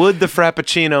 Would the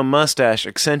Frappuccino mustache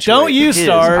accentuate Don't you his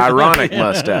start. ironic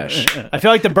mustache? I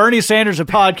feel like the Bernie Sanders of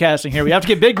podcasting here. We have to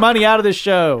get big money out of this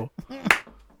show.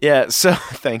 Yeah, so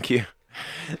thank you.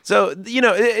 So,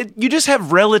 you just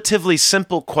have relatively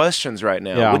simple questions right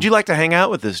now. Yeah. Would you like to hang out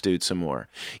with this dude some more?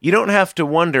 You don't have to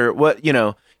wonder what, you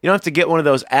don't have to get one of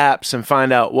those apps and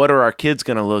find out what are our kids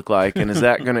going to look like, and is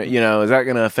that going to, is that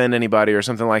going to offend anybody or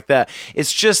something like that.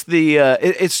 It's just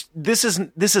this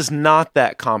is not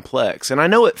that complex. And I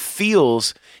know it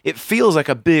feels like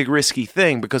a big risky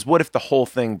thing, because what if the whole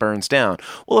thing burns down?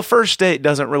 Well, a first date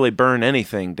doesn't really burn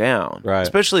anything down. Right.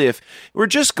 Especially if we're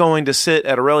just going to sit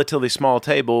at a relatively small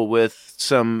table with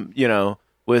some,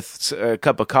 with a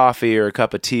cup of coffee or a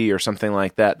cup of tea or something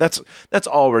like that. That's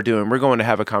all we're doing. We're going to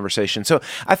have a conversation. So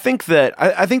I think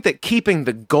that keeping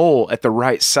the goal at the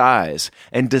right size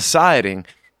and deciding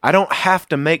I don't have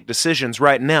to make decisions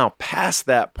right now past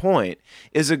that point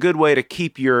is a good way to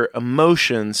keep your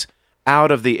emotions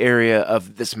out of the area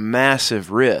of this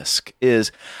massive risk.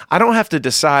 Is I don't have to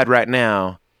decide right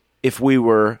now if we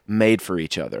were made for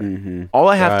each other. Mm-hmm. All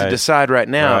I have to decide right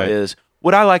now is,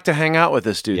 would I like to hang out with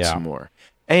this dude some more?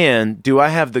 And do I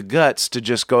have the guts to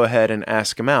just go ahead and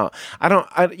ask him out?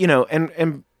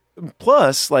 And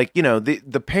plus,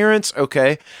 the parents,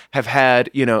 have had,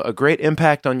 a great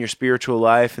impact on your spiritual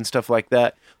life and stuff like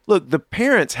that. Look, the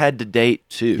parents had to date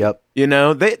too. Yep.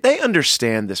 They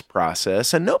understand this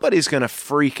process, and nobody's going to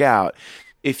freak out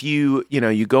if you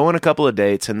go on a couple of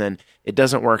dates and then it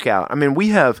doesn't work out. I mean,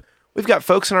 we've got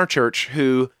folks in our church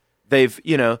who they've,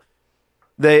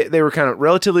 They were kind of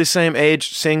relatively same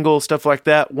age, single, stuff like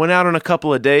that. Went out on a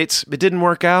couple of dates. It didn't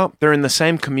work out. They're in the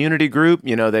same community group.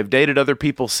 They've dated other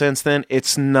people since then.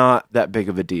 It's not that big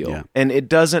of a deal. Yeah. And it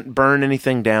doesn't burn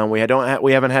anything down. We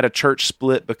haven't had a church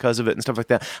split because of it and stuff like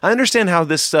that. I understand how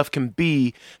this stuff can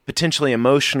be potentially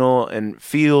emotional and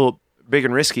feel big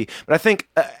and risky. But I think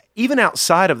even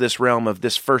outside of this realm of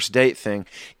this first date thing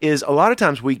is a lot of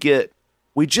times we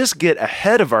just get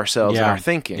ahead of ourselves in our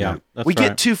thinking. Yeah, we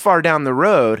get too far down the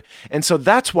road, and so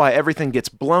that's why everything gets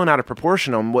blown out of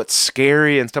proportion on what's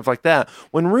scary and stuff like that,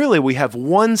 when really we have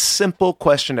one simple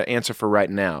question to answer for right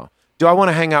now. Do I want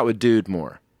to hang out with dude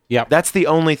more? Yeah. That's the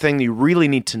only thing you really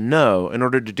need to know in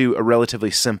order to do a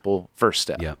relatively simple first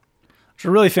step. Yeah. It's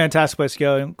a really fantastic place to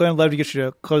go. I'm glad to get you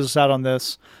to close us out on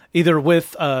this, either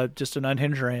with just an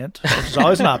unhinged rant, which is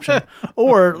always an option,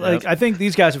 or I think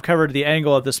these guys have covered the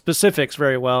angle of the specifics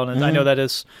very well, and I know that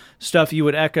is stuff you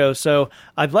would echo. So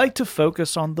I'd like to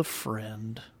focus on the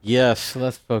friend. Yes,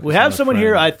 let's focus. We have on someone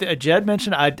friend. here. Jed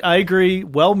mentioned. I agree.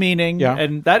 Well-meaning,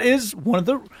 and that is one of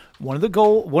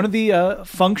the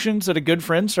functions that a good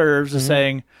friend serves is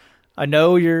saying, I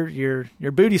know you're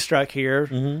booty struck here.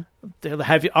 Mm-hmm.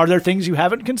 Are there things you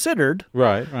haven't considered?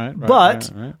 Right.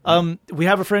 But we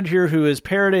have a friend here who is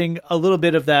parroting a little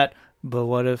bit of that. But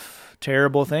what if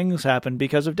terrible things happen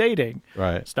because of dating?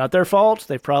 Right. It's not their fault.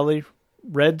 They've probably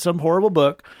read some horrible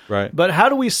book. Right. But how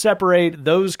do we separate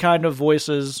those kind of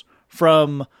voices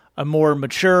from a more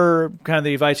mature kind of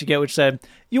the advice you get, which said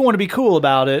you want to be cool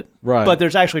about it, right, but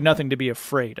there's actually nothing to be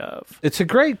afraid of? It's a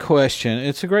great question.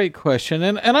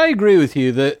 And I agree with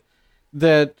you that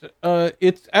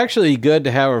it's actually good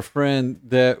to have a friend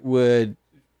that would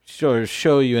sort of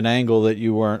show you an angle that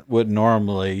you wouldn't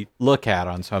normally look at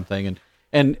on something,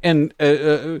 and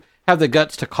have the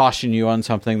guts to caution you on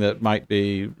something that might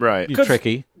be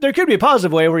tricky. There could be a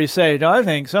positive way where you say, "No, I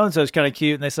think so and so is kind of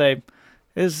cute," and they say,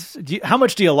 how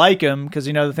much do you like him? Because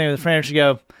the thing with the parents, you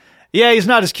go, yeah, he's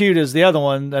not as cute as the other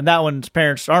one, and that one's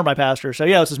parents aren't my pastor, so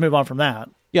yeah, let's just move on from that.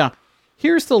 Yeah.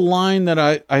 Here's the line that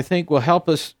I think will help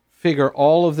us figure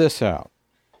all of this out.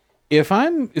 If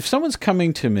someone's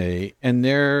coming to me and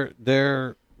they're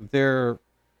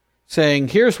saying,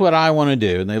 here's what I want to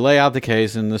do, and they lay out the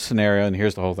case and the scenario, and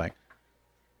here's the whole thing.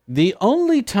 The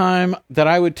only time that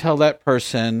I would tell that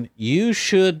person, you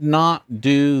should not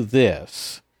do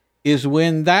this, is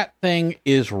when that thing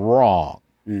is wrong.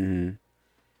 Mm-hmm.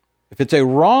 If it's a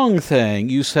wrong thing,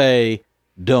 you say,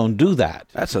 don't do that.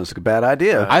 That sounds like a bad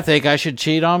idea. I think I should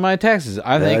cheat on my taxes.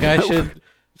 I think I should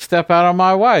step out on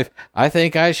my wife. I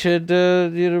think I should,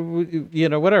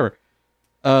 whatever.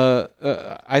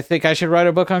 I think I should write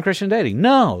a book on Christian dating.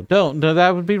 No, don't. No,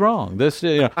 that would be wrong. This,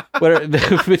 but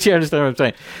you understand what I'm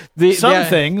saying. Some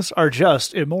things are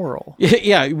just immoral.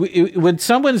 Yeah, when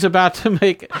someone's about to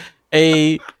make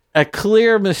a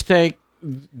clear mistake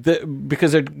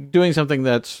because they're doing something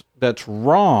that's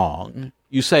wrong,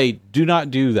 you say, do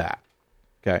not do that.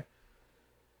 Okay.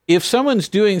 If someone's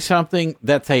doing something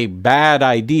that's a bad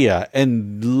idea,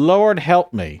 and Lord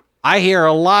help me, I hear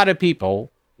a lot of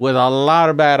people with a lot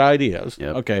of bad ideas.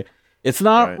 Yep. Okay. It's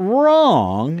not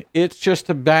wrong. It's just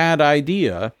a bad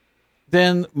idea.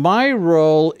 Then my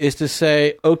role is to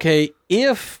say, okay,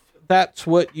 if that's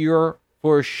what you're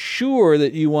for sure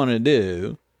that you want to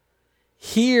do,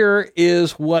 here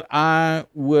is what I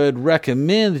would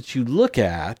recommend that you look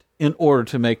at in order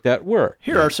to make that work.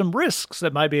 Here are some risks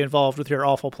that might be involved with your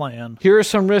awful plan. Here are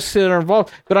some risks that are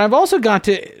involved. But I've also got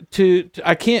to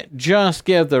I can't just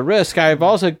give the risk. I've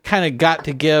also kind of got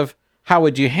to give how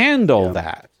would you handle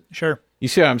that. Sure. You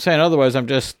see what I'm saying? Otherwise, I'm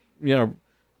just,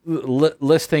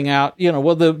 listing out,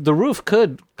 well, the roof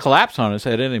could collapse on us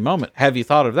at any moment. Have you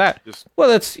thought of that? Well,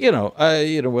 that's, you know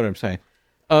what I'm saying.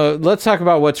 Let's talk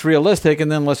about what's realistic,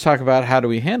 and then let's talk about how do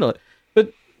we handle it.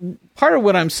 But part of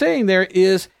what I'm saying there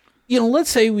is, let's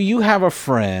say you have a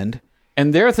friend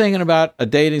and they're thinking about a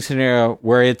dating scenario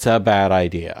where it's a bad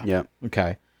idea. Yeah.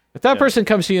 Okay. If that person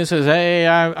comes to you and says, hey,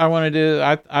 I want to do,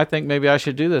 I think maybe I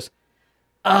should do this.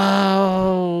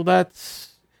 Oh,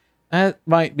 that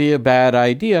might be a bad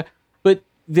idea. But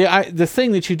the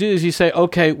thing that you do is you say,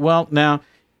 okay, well, now,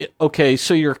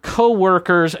 so your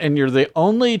coworkers and you're the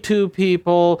only two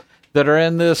people that are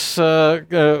in this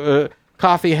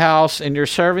coffee house, and you're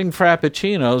serving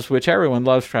frappuccinos, which everyone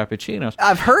loves frappuccinos.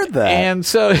 I've heard that. And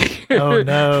so, oh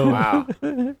no, wow,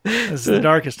 this is the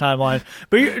darkest timeline.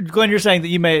 But Glenn, you're saying that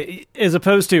you may, as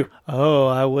opposed to, oh,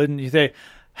 I wouldn't. You say,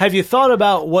 have you thought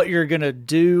about what you're gonna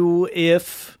do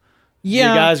if you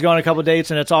guys go on a couple of dates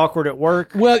and it's awkward at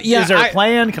work? Well, yeah, is there a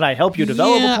plan? Can I help you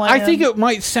develop a plan? I think it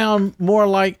might sound more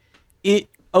like it.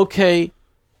 Okay,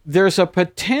 there's a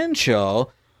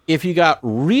potential. If you got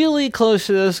really close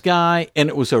to this guy and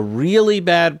it was a really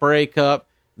bad breakup,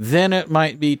 then it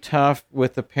might be tough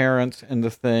with the parents and the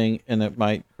thing, and it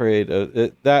might create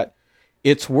that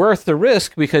it's worth the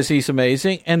risk because he's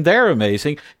amazing and they're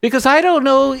amazing. Because I don't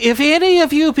know if any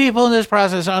of you people in this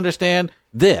process understand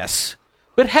this,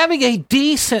 but having a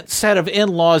decent set of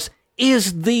in-laws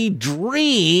is the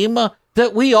dream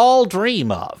that we all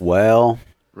dream of. Well...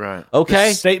 Right. Okay.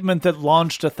 The statement that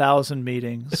launched 1,000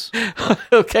 meetings.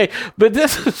 Okay, but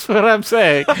this is what I'm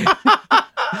saying.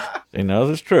 He knows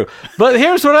it's true. But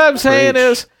here's what I'm saying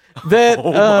is that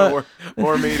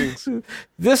more meetings.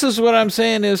 This is what I'm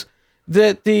saying is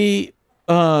that the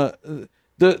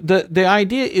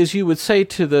idea is you would say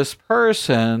to this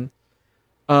person,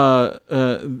 there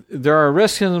are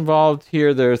risks involved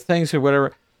here. There are things or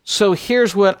whatever. So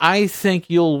here's what I think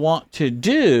you'll want to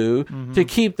do to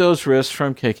keep those risks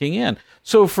from kicking in.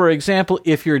 So, for example,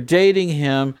 if you're dating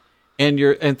him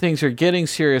and things are getting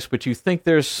serious, but you think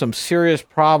there's some serious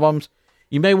problems,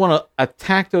 you may want to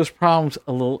attack those problems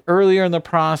a little earlier in the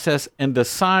process and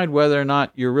decide whether or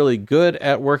not you're really good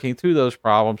at working through those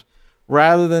problems,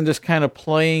 rather than just kind of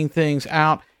playing things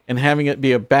out and having it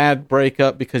be a bad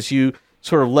breakup because you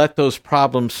sort of let those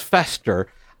problems fester.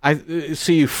 I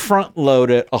see you front load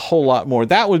it a whole lot more.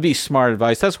 That would be smart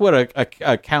advice. That's what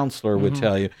a counselor would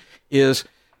tell you. Is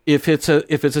if it's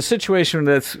a situation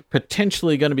that's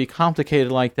potentially going to be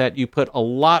complicated like that, you put a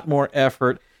lot more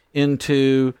effort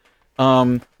into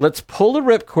let's pull the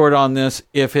ripcord on this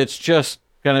if it's just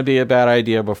going to be a bad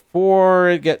idea before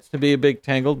it gets to be a big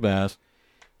tangled mess,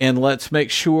 and let's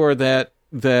make sure that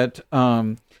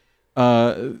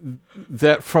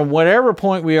from whatever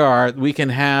point we are, we can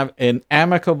have an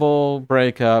amicable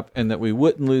breakup, and that we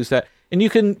wouldn't lose that. And you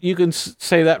can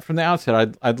say that from the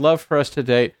outset. I'd love for us to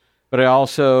date, but I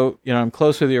also, I'm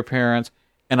close with your parents,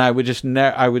 and I just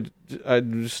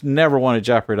never want to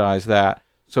jeopardize that.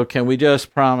 So can we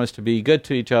just promise to be good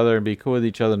to each other and be cool with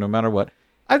each other no matter what?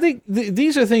 I think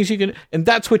these are things you can, and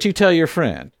that's what you tell your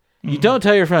friend. You don't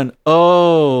tell your friend,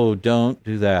 oh, don't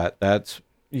do that. That's,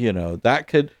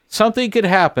 something could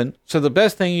happen. So the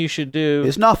best thing you should do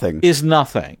is nothing.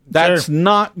 That's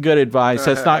not good advice.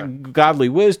 That's not godly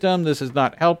wisdom. This is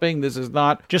not helping. This is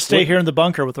not. Just stay here in the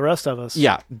bunker with the rest of us.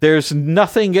 Yeah. There's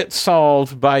nothing gets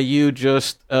solved by you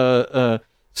just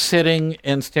sitting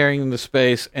and staring into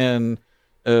space and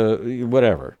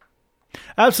whatever.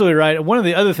 Absolutely right. One of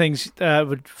the other things,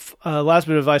 last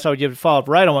bit of advice I would give to follow up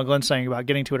right on what Glenn's saying about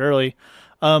getting to it early.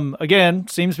 Again,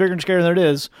 seems bigger and scarier than it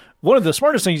is. One of the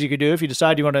smartest things you could do if you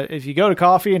decide if you go to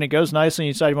coffee and it goes nicely and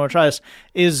you decide you want to try this,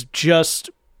 is just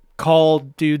call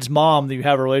dude's mom that you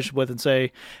have a relationship with and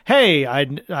say, hey,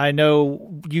 I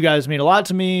know you guys mean a lot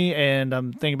to me and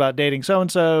I'm thinking about dating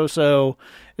so-and-so. So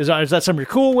is that something you're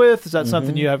cool with? Is that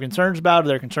something you have concerns about? Are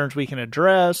there concerns we can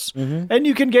address? And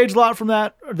you can gauge a lot from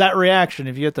that reaction.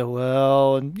 If you get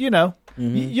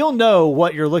you'll know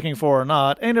what you're looking for or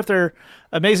not. And if they're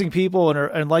amazing people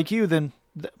and like you, then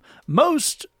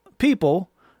most people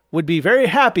would be very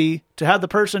happy to have the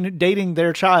person dating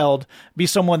their child be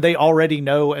someone they already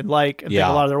know and like and think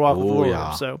a lot of their walk with the Lord.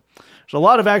 Yeah. So there's a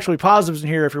lot of actually positives in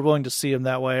here if you're willing to see them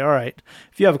that way. All right.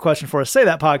 If you have a question for us, say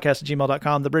that podcast at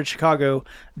gmail.com,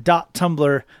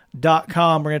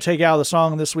 thebridgechicago.tumblr.com. We're going to take out the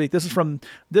song this week. This is from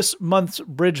this month's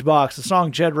Bridge Box, the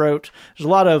song Jed wrote. There's a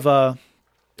lot of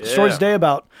stories today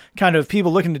about kind of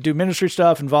people looking to do ministry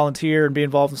stuff and volunteer and be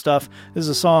involved in stuff. This is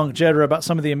a song Jed wrote about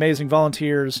some of the amazing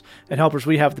volunteers and helpers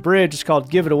we have at the Bridge. It's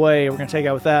called Give It Away. We're going to take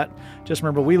out with that. Just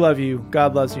remember, we love you.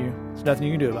 God loves you. There's nothing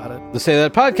you can do about it. The Say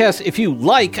That podcast. If you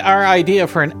like our idea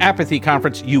for an apathy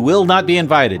conference, you will not be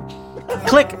invited.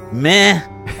 Click meh.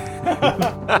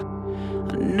 I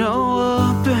know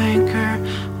a banker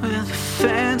with a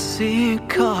fancy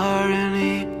car and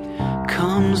he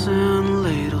comes in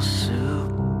ladle soup.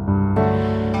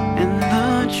 And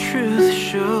the truth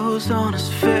shows on his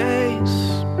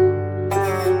face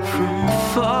from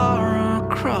far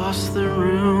across the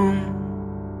room.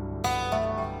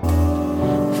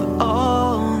 For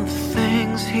all the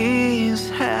things he's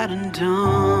had and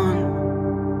done.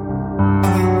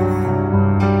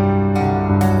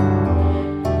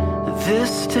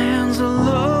 This stands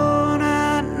alone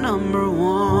at number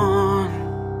one.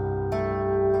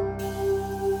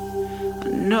 I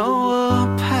know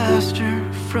a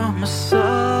pastor from a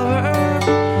suburb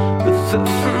with a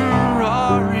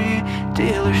Ferrari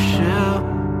dealership,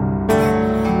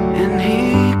 and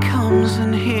he comes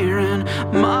in here and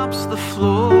mops the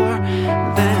floor.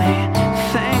 Then he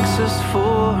thanks us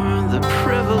for the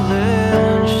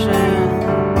privilege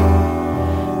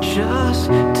and just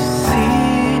to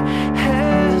see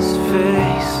his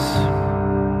face.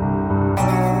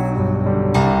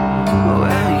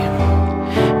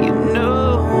 Well, you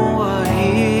know what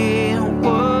he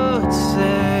would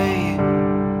say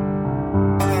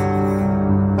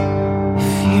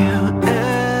if you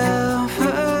ever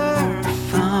find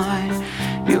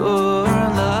your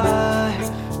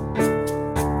life.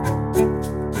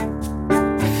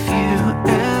 If you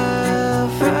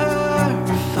ever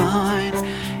find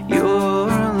your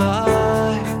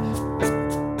life.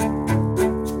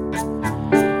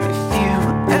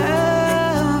 If you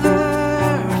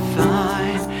ever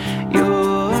find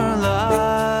your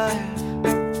life,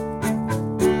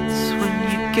 it's when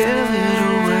you give it away. It's when you give it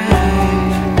away.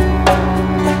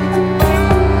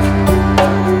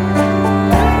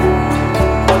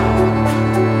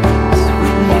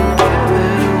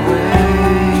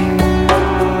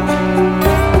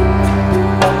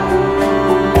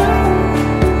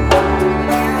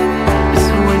 It's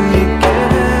when you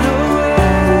give it away.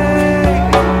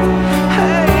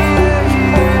 Hey,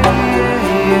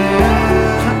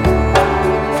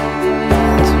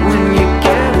 it's when you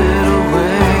give it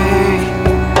away.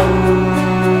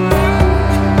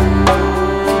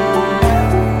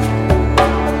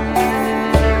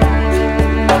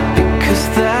 Because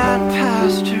that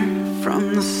pastor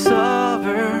from the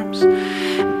suburbs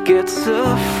gets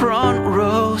a front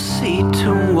row seat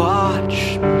to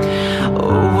watch.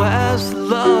 Oh, as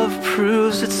love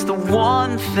proves, it's the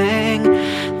one thing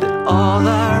that all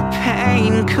our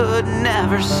pain could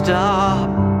never stop.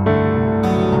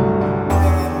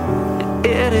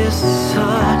 It is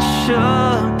such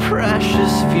a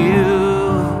precious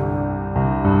view.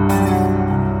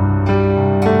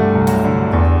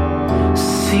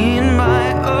 Seen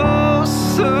by oh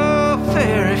so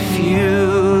very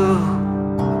few.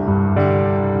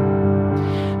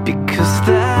 Because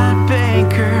that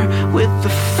banker with the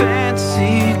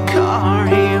fancy car,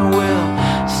 he will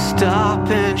stop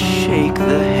and shake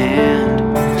the hand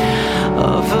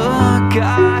of a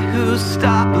guy who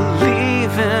stopped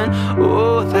believing,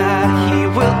 oh, that he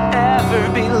will ever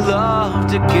be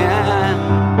loved again.